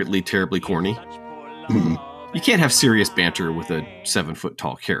appropriately terribly corny. Mm-hmm. You can't have serious banter with a 7-foot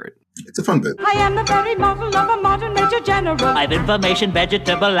tall carrot. It's a fun bit. I am the very model of a modern Major General. I've information,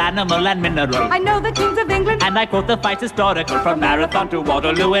 vegetable, animal, and mineral. I know the kings of England, And I quote the fights historical, from Marathon to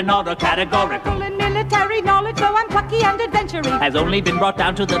Waterloo in order categorical. in military knowledge, though I'm plucky and adventurous. Has only been brought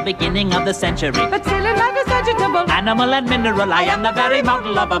down to the beginning of the century. But still in life is vegetable, Animal and mineral, I am the very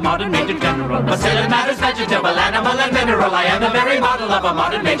model of a modern Major General. But still it matters vegetable, animal, and mineral, I am the very model of a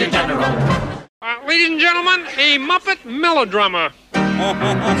modern Major General. Ladies and gentlemen, a Muppet melodrama.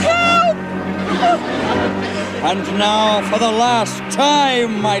 And now, for the last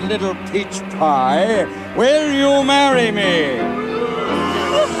time, my little peach pie, will you marry me?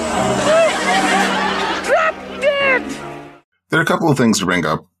 Drop dead! There are a couple of things to bring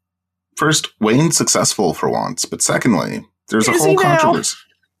up. First, Wayne's successful for once, but secondly, there's a whole controversy.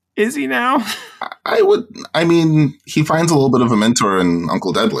 Is he now? He finds a little bit of a mentor in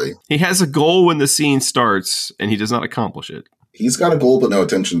Uncle Deadly. He has a goal when the scene starts, and he does not accomplish it. He's got a goal but no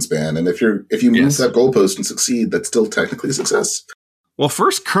attention span, and if you move that goalpost and succeed, that's still technically a success. Well,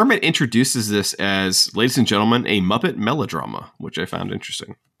 first, Kermit introduces this as, ladies and gentlemen, a Muppet melodrama, which I found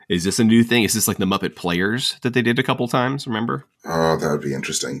interesting. Is this a new thing? Is this like the Muppet Players that they did a couple times, remember? Oh, that would be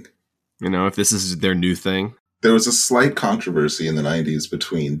interesting. You know, if this is their new thing. There was a slight controversy in the 90s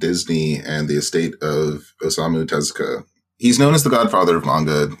between Disney and the estate of Osamu Tezuka. He's known as the godfather of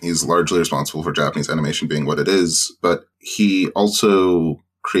manga. He's largely responsible for Japanese animation being what it is, but he also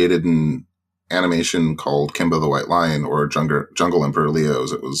created an animation called Kimba the White Lion, or Jungle Emperor Leo,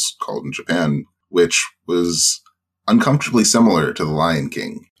 as it was called in Japan, which was uncomfortably similar to The Lion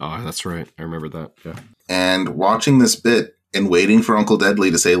King. Oh, that's right. I remember that, yeah. And watching this bit and waiting for Uncle Deadly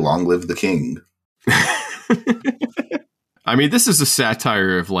to say, "Long live the king." I mean, this is a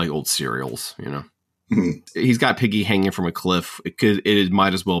satire of like old serials, you know. Mm-hmm. He's got Piggy hanging from a cliff. It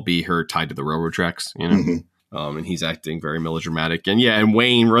might as well be her tied to the railroad tracks, you know. Mm-hmm. And he's acting very melodramatic. And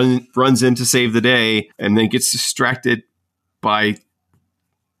Wayne runs in to save the day and then gets distracted by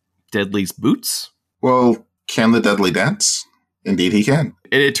Deadly's boots. Well, can the Deadly dance? Indeed he can.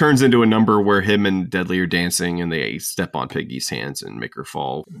 And it turns into a number where him and Deadly are dancing and they step on Piggy's hands and make her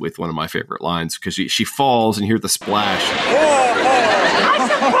fall with one of my favorite lines because she falls and you hear the splash. I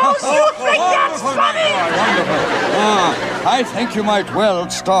suppose you think that's funny! I think you might well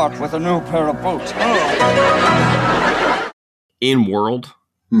start with a new pair of boots. In World,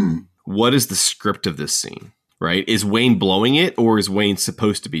 what is the script of this scene, right? Is Wayne blowing it or is Wayne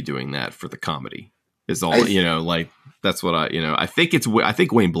supposed to be doing that for the comedy? Is all, that's what I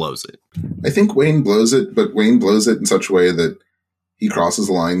think Wayne blows it. I think Wayne blows it, but Wayne blows it in such a way that he crosses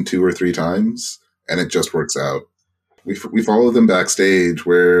the line 2 or 3 times and it just works out. We follow them backstage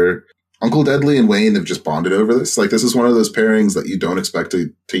where Uncle Deadly and Wayne have just bonded over this. Like, this is one of those pairings that you don't expect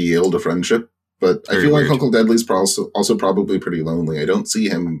to yield a friendship. But I feel like Uncle Deadly's also probably pretty lonely. I don't see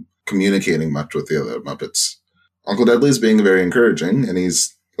him communicating much with the other Muppets. Uncle Deadly's being very encouraging, and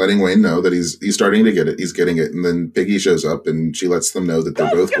he's letting Wayne know that he's starting to get it. He's getting it. And then Piggy shows up, and she lets them know that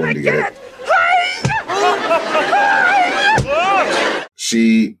they're both going to get it.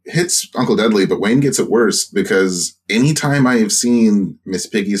 She hits Uncle Deadly, but Wayne gets it worse because anytime I have seen Miss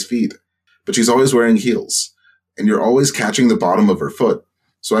Piggy's feet, but she's always wearing heels, and you're always catching the bottom of her foot.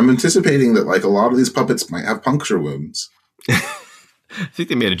 So I'm anticipating that, like, a lot of these puppets might have puncture wounds. I think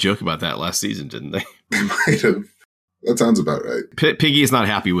they made a joke about that last season, didn't they? They might have. That sounds about right. Piggy is not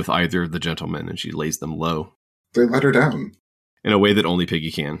happy with either of the gentlemen, and she lays them low. They let her down. In a way that only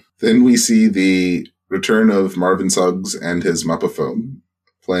Piggy can. Then we see the return of Marvin Suggs and his Muppaphone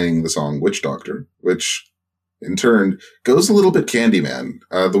playing the song Witch Doctor, which in turn goes a little bit Candyman.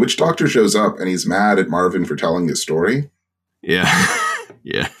 The Witch Doctor shows up and he's mad at Marvin for telling his story. Yeah.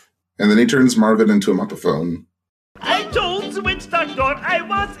 Yeah. And then he turns Marvin into a Muppaphone. I told the Witch Doctor I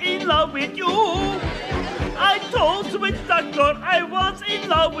was in love with you. I told the Witch Doctor I was in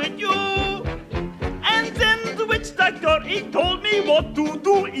love with you. And then the Witch Doctor, he told me what to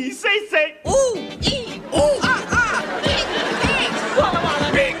do. He say, ooh, ee, ooh, ah, ah, bing, bang, walla,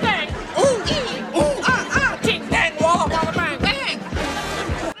 walla, bing, bang, ooh, ee, ooh, ah, ah, ting, bang, walla, walla, bang, bang.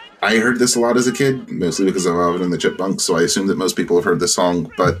 I heard this a lot as a kid, mostly because of Alvin and the Chipmunks, so I assume that most people have heard this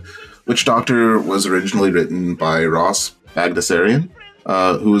song, but Witch Doctor was originally written by Ross Bagdasarian,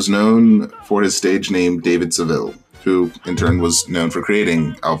 who was known for his stage name David Seville, who in turn was known for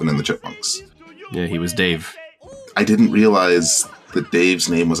creating Alvin and the Chipmunks. Yeah, he was Dave. I didn't realize that Dave's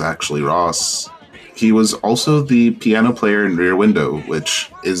name was actually Ross. He was also the piano player in Rear Window,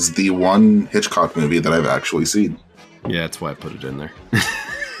 which is the one Hitchcock movie that I've actually seen. Yeah, that's why I put it in there.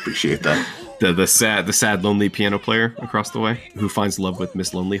 Appreciate that. The sad, lonely piano player across the way who finds love with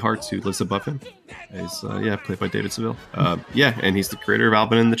Miss Lonely Hearts, who lives above him. Is played by David Seville. And he's the creator of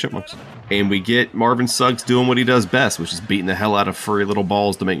Alvin and the Chipmunks. And we get Marvin Suggs doing what he does best, which is beating the hell out of furry little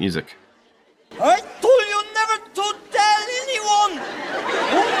balls to make music. I told you never to tell anyone.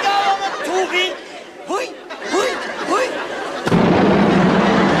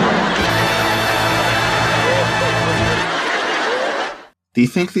 Do you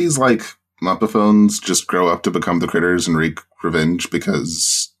think these, like, Muppaphones just grow up to become the critters and wreak revenge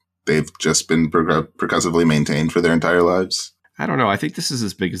because they've just been percussively maintained for their entire lives? I don't know. I think this is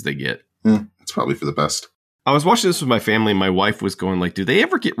as big as they get. Yeah, it's probably for the best. I was watching this with my family, and my wife was going like, do they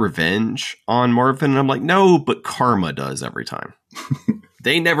ever get revenge on Marvin? And I'm like, no, but karma does every time.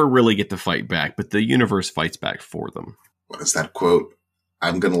 They never really get to fight back, but the universe fights back for them. What is that quote?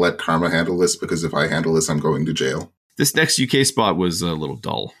 I'm going to let karma handle this because if I handle this, I'm going to jail. This next UK spot was a little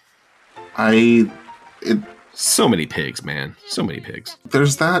dull. So many pigs, man. So many pigs.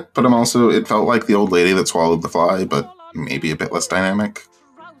 There's that, but it felt like the old lady that swallowed the fly, but maybe a bit less dynamic.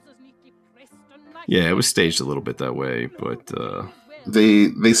 Yeah, it was staged a little bit that way, but...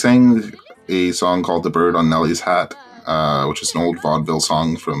 They sang a song called The Bird on Nellie's Hat, which is an old vaudeville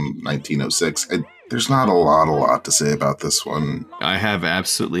song from 1906. There's not a lot to say about this one. I have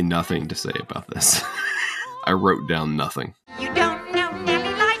absolutely nothing to say about this. I wrote down nothing. You don't know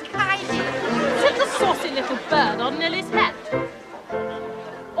Nellie like I do. Sit the saucy little bird on Nellie's hat.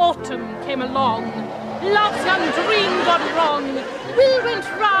 Autumn came along. Love's young dream gone wrong. We went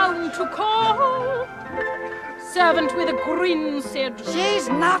round to call. Servant with a grin said, She's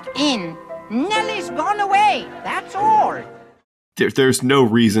not in. Nellie's gone away. That's all. There's no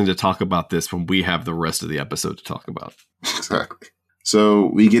reason to talk about this when we have the rest of the episode to talk about. Exactly. So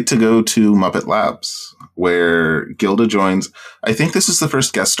we get to go to Muppet Labs, where Gilda joins. I think this is the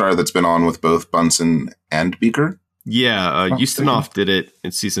first guest star that's been on with both Bunsen and Beaker. Yeah, Ustinov did it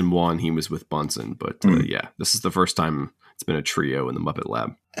in season 1. He was with Bunsen, but this is the first time it's been a trio in the Muppet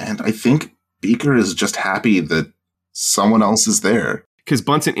Lab. And I think Beaker is just happy that someone else is there. Because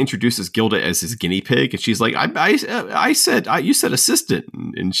Bunsen introduces Gilda as his guinea pig, and she's like, "I said you said assistant,"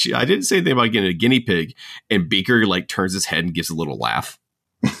 and I didn't say anything about getting a guinea pig. And Beaker like turns his head and gives a little laugh.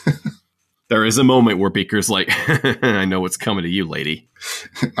 There is a moment where Beaker's like, "I know what's coming to you, lady."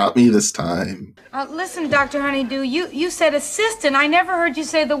 Not me this time. Listen, Dr. Honeydew, you said assistant. I never heard you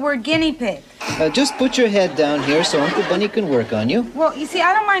say the word guinea pig. Just put your head down here so Uncle Bunny can work on you. Well, you see,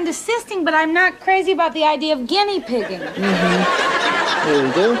 I don't mind assisting, but I'm not crazy about the idea of guinea pigging. Mm-hmm. There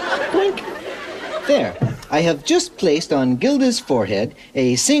we go. Boink. There. I have just placed on Gilda's forehead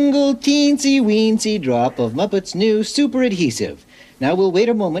a single teensy-weensy drop of Muppet's new super adhesive. Now we'll wait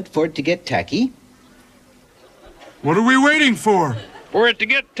a moment for it to get tacky. What are we waiting for? For it to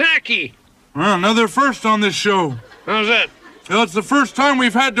get tacky. Well, another first on this show. How's that? Well, it's the first time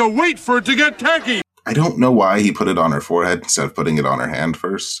we've had to wait for it to get tacky. I don't know why he put it on her forehead instead of putting it on her hand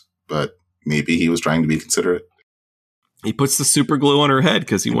first, but maybe he was trying to be considerate. He puts the super glue on her head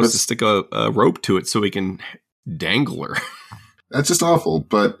because he wants to stick a rope to it so he can dangle her. That's just awful,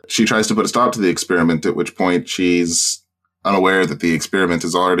 but she tries to put a stop to the experiment, at which point she's unaware that the experiment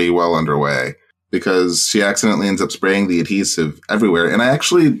is already well underway because she accidentally ends up spraying the adhesive everywhere. And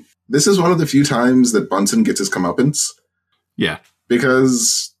this is one of the few times that Bunsen gets his comeuppance. Yeah.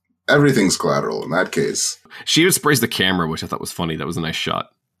 Because everything's collateral in that case. She even sprays the camera, which I thought was funny. That was a nice shot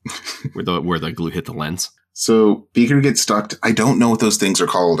where the glue hit the lens. So Beaker gets stuck. I don't know what those things are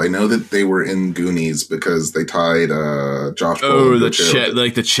called. I know that they were in Goonies because they tied Josh. Oh,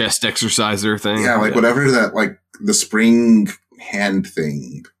 the chest exerciser thing. Yeah, whatever that, like the spring hand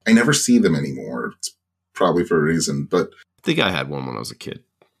thing. I never see them anymore. It's probably for a reason, but I think I had one when I was a kid.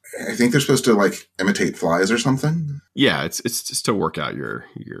 I think they're supposed to like imitate flies or something. Yeah, it's just to work out your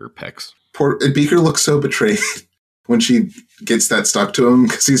pecs. Poor Beaker looks so betrayed when she gets that stuck to him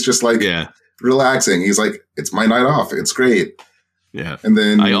because he's just like, relaxing. He's like, it's my night off. It's great. Yeah. And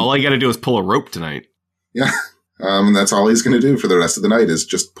then all I got to do is pull a rope tonight. Yeah. And that's all he's going to do for the rest of the night is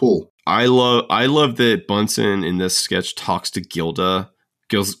just pull. I love that Bunsen in this sketch talks to Gilda.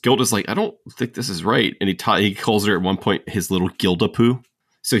 Gilda's like, I don't think this is right. And he calls her at one point his little Gilda poo.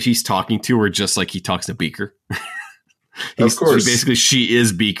 So he's talking to her just like he talks to Beaker. Of course. Basically, she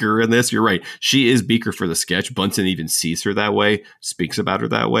is Beaker in this. You're right. She is Beaker for the sketch. Bunsen even sees her that way, speaks about her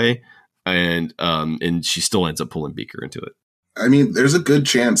that way. And she still ends up pulling Beaker into it. I mean, there's a good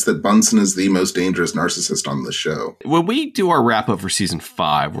chance that Bunsen is the most dangerous narcissist on the show. When we do our wrap up for season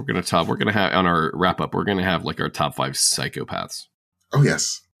 5, we're gonna have on our wrap up. We're gonna have like our top 5 psychopaths. Oh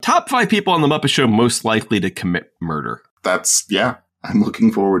yes, top 5 people on the Muppet Show most likely to commit murder. I'm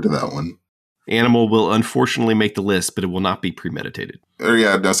looking forward to that one. Animal will unfortunately make the list, but it will not be premeditated. Or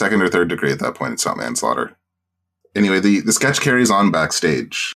yeah, no, second or third degree at that point. It's not manslaughter. Anyway, the sketch carries on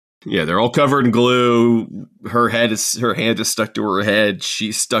backstage. Yeah, they're all covered in glue. Her hand is stuck to her head.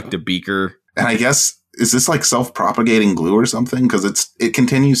 She's stuck to Beaker. And I guess, is this like self-propagating glue or something? Because it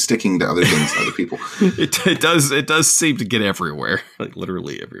continues sticking to other things, other people. It does seem to get everywhere, like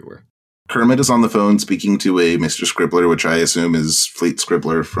literally everywhere. Kermit is on the phone speaking to a Mr. Scribbler, which I assume is Fleet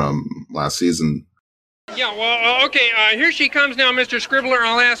Scribbler from last season. Yeah, well, okay, here she comes now, Mr. Scribbler.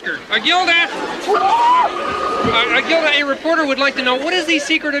 I'll ask her. Gilda! Gilda, a reporter would like to know, what is the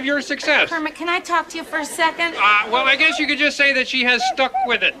secret of your success? Kermit, can I talk to you for a second? Well, I guess you could just say that she has stuck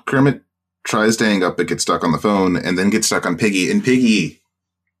with it. Kermit tries to hang up but gets stuck on the phone and then gets stuck on Piggy. And Piggy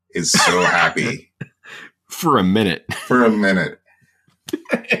is so happy. For a minute.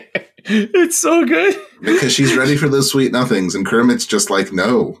 It's so good. Because she's ready for those sweet nothings. And Kermit's just like,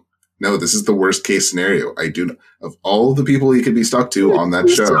 no, this is the worst case scenario. I do not, of all the people he could be stuck to on that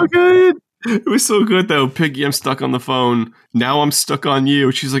show. So good. It was so good, though. Piggy, I'm stuck on the phone. Now I'm stuck on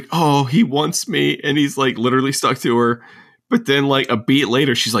you. She's like, oh, he wants me. And he's like literally stuck to her. But then like a beat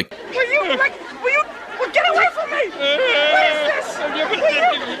later, she's like, Will you get away from me? What is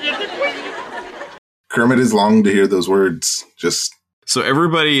this? Kermit is longing to hear those words. So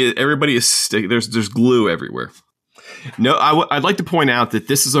everybody is there's glue everywhere. No, I'd like to point out that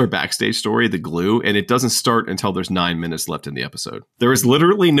this is our backstage story, the glue, and it doesn't start until there's 9 minutes left in the episode. There is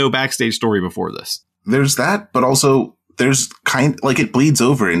literally no backstage story before this. There's that, but also there's it bleeds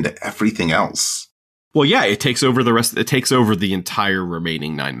over into everything else. Well, yeah, it takes over the entire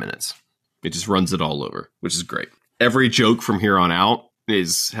remaining 9 minutes. It just runs it all over, which is great. Every joke from here on out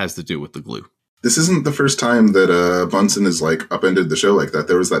has to do with the glue. This isn't the first time that Bunsen has upended the show like that.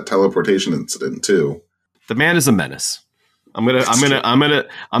 There was that teleportation incident too. The man is a menace. I'm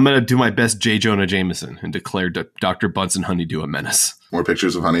gonna do my best J. Jonah Jameson and declare Dr. Bunsen Honeydew a menace. More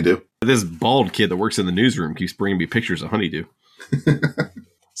pictures of Honeydew. This bald kid that works in the newsroom keeps bringing me pictures of Honeydew.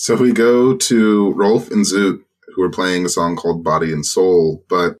 So we go to Rolf and Zoot, who are playing a song called Body and Soul,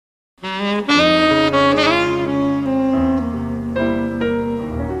 but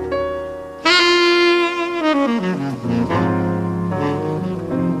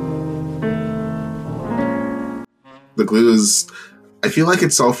the glue is, I feel like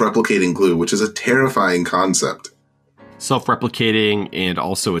it's self-replicating glue, which is a terrifying concept. Self-replicating, and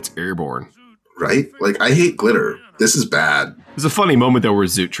also it's airborne. Right? I hate glitter. This is bad. There's a funny moment, though, where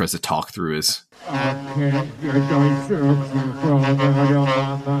Zoot tries to talk through his... Let's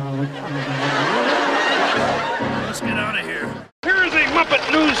get out of here. Here is a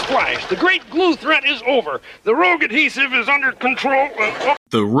Muppet news flash. The great glue threat is over. The rogue adhesive is under control.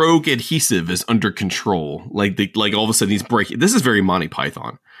 The rogue adhesive is under control. Like all of a sudden he's breaking. This is very Monty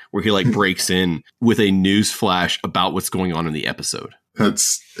Python, where he breaks in with a news flash about what's going on in the episode. It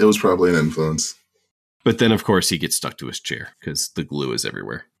was probably an influence. But then, of course, he gets stuck to his chair because the glue is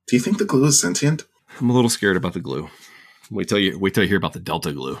everywhere. Do you think the glue is sentient? I'm a little scared about the glue. Wait till you hear about the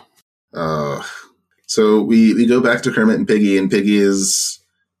Delta glue. So we go back to Kermit and Piggy is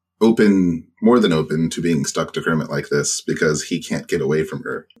more than open to being stuck to Kermit like this because he can't get away from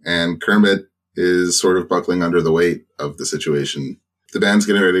her. And Kermit is sort of buckling under the weight of the situation. The band's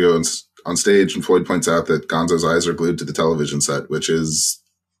getting ready to go on stage, and Floyd points out that Gonzo's eyes are glued to the television set, which is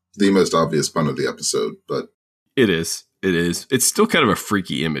the most obvious pun of the episode, but... It is. It's still kind of a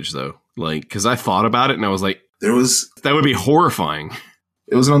freaky image, though. Because I thought about it, and I was like... That would be horrifying.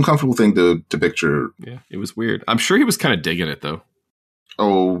 It was an uncomfortable thing to picture. Yeah, it was weird. I'm sure he was kind of digging it, though.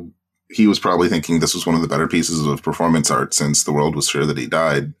 Oh, he was probably thinking this was one of the better pieces of performance art since the world was sure that he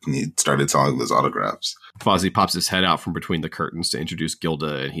died, and he started selling those autographs. Fozzie pops his head out from between the curtains to introduce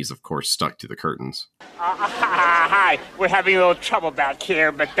Gilda, and he's, of course, stuck to the curtains. Hi, we're having a little trouble back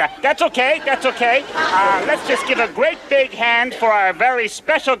here, but that's okay. Let's just give a great big hand for our very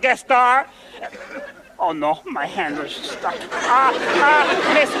special guest star. Oh no, my hand was stuck.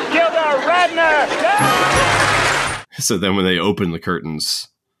 Miss Gilda Radner! Yeah! So then when they open the curtains,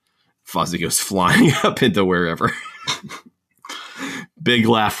 Fozzie goes flying up into wherever. Big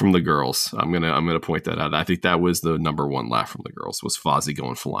laugh from the girls. I'm gonna point that out. I think that was the number one laugh from the girls, was Fozzie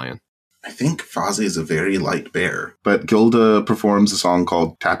going flying. I think Fozzie is a very light bear. But Gilda performs a song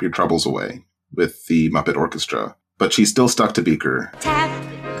called Tap Your Troubles Away with the Muppet Orchestra. But she's still stuck to Beaker. Tap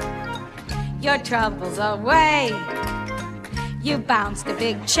your troubles away. You bounced a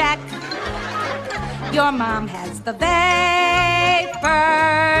big check. Your mom has the vapors.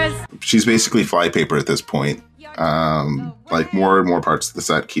 She's basically flypaper at this point. More and more parts of the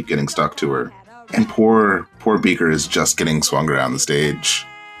set keep getting stuck to her. And poor Beaker is just getting swung around the stage.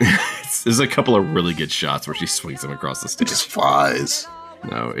 There's a couple of really good shots where she swings him across the stage. It just flies.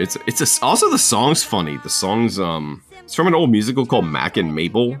 No, also the song's funny. The song's it's from an old musical called Mac and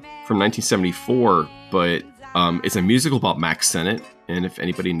Mabel from 1974, but it's a musical about Mack Sennett. And if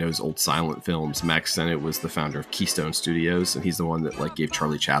anybody knows old silent films, Mack Sennett was the founder of Keystone Studios, and he's the one that like gave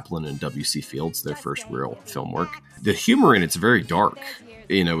Charlie Chaplin and W.C. Fields their first real film work. The humor in it's very dark.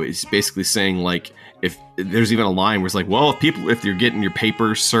 You know, it's basically saying like, if there's even a line where it's like, well, if you're getting your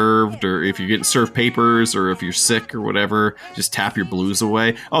papers served, or if you're getting served papers, or if you're sick or whatever, just tap your blues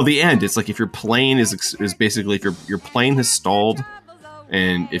away. Oh, the end. It's like if your plane is basically if your plane has stalled,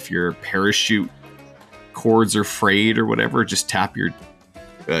 and if your parachute cords are frayed or whatever, just tap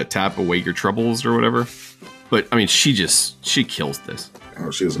away your troubles or whatever. But I mean, she kills this.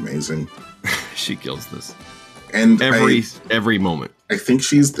 Oh, she was amazing. She kills this. And every moment. I think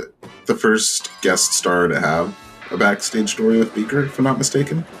she's the first guest star to have a backstage story with Beaker, if I'm not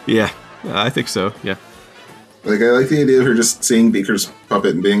mistaken. Yeah, I think so. Yeah. Like, I like the idea of her just seeing Beaker's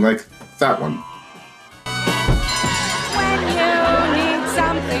puppet and being like, that one. When you need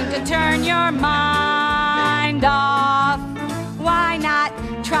something to turn your mind off, why not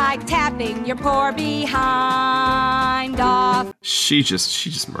try tapping your poor behind off? She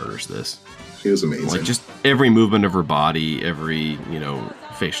just murders this. She was amazing. Like, just every movement of her body, every,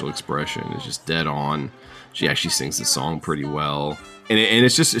 facial expression is just dead on. She actually sings the song pretty well. And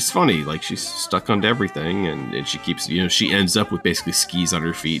it's funny. Like, she's stuck onto everything, and she keeps, she ends up with basically skis on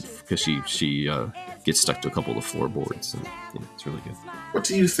her feet because she gets stuck to a couple of the floorboards. And it's really good. What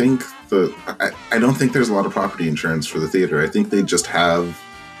do you think I don't think there's a lot of property insurance for the theater. I think they just have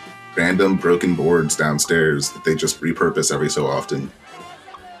random broken boards downstairs that they just repurpose every so often.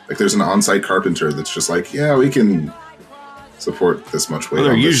 Like, there's an on-site carpenter that's just like, yeah, we can support this much weight. Well,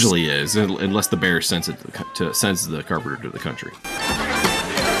 there usually is, unless the bear sends the carpenter to the country.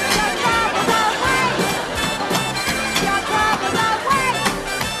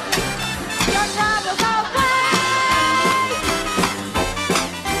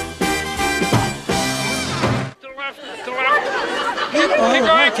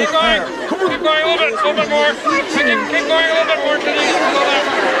 Keep going a little bit more. Keep going a little bit more to the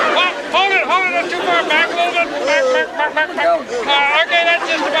left. Hold it, that's too far back a little bit. Back. Okay, that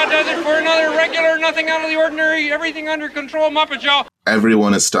just about does it for another regular, nothing out of the ordinary, everything under control Muppet Show.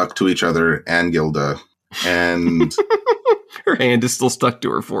 Everyone is stuck to each other and Gilda, and her hand is still stuck to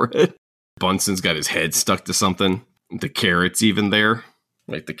her forehead. Bunsen's got his head stuck to something. The carrot's even there.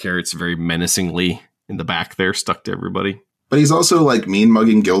 Like, the carrot's very menacingly in the back there, stuck to everybody. But he's also, like,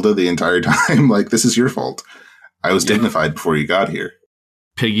 mean-mugging Gilda the entire time. Like, this is your fault. I was dignified before you got here.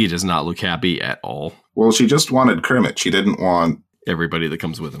 Piggy does not look happy at all. Well, she just wanted Kermit. She didn't want everybody that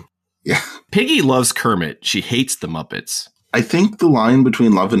comes with him. Yeah. Piggy loves Kermit. She hates the Muppets. I think the line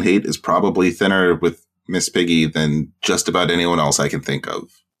between love and hate is probably thinner with Miss Piggy than just about anyone else I can think of.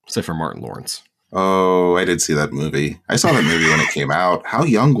 Except for Martin Lawrence. Oh, I did see that movie. I saw that movie when it came out. How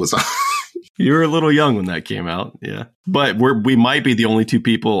young was I? You were a little young when that came out, yeah. But we might be the only two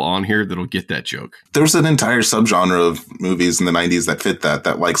people on here that'll get that joke. There's an entire subgenre of movies in the 90s that fit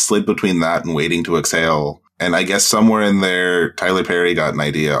that like slid between that and Waiting to Exhale. And I guess somewhere in there, Tyler Perry got an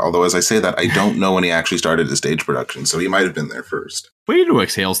idea. Although, as I say that, I don't know when he actually started his stage production, so he might have been there first. Waiting to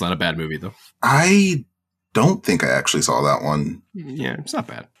Exhale's not a bad movie, though. I don't think I actually saw that one. Yeah, it's not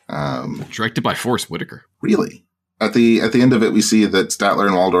bad. Directed by Forrest Whitaker. Really? At the end of it, we see that Statler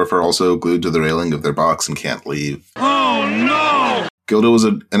and Waldorf are also glued to the railing of their box and can't leave. Oh, no! Gilda was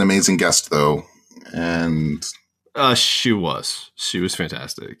an amazing guest, though. And she was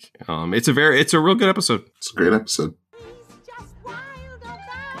fantastic. It's a real good episode. It's a great episode.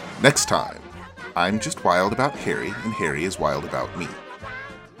 Next time, I'm just wild about Harry, and Harry is wild about me.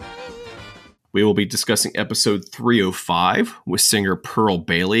 We will be discussing episode 305 with singer Pearl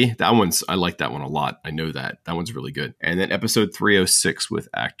Bailey. I like that one a lot. I know that. That one's really good. And then episode 306 with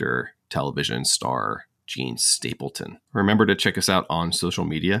actor, television star Gene Stapleton. Remember to check us out on social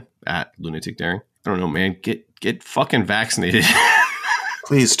media at Lunatic Daring. I don't know, man. Get fucking vaccinated.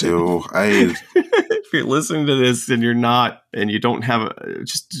 Please do. If you're listening to this and you're not, and you don't have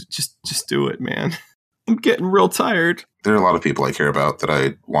just do it, man. I'm getting real tired. There are a lot of people I care about that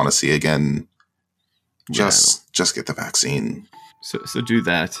I want to see again. Just get the vaccine. So do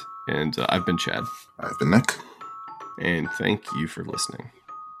that. And I've been Chad. I've been Nick. And thank you for listening.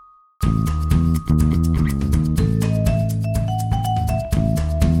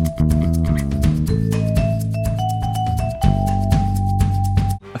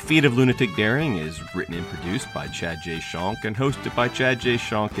 A Feat of Lunatic Daring is written and produced by Chad J. Shonk and hosted by Chad J.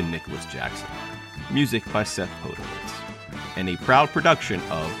 Shonk and Nicholas Jackson. Music by Seth Podowitz. and a proud production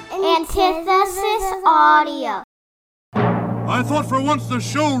of Antithesis Audio. I thought for once the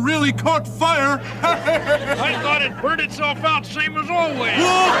show really caught fire. I thought it burned itself out, same as always.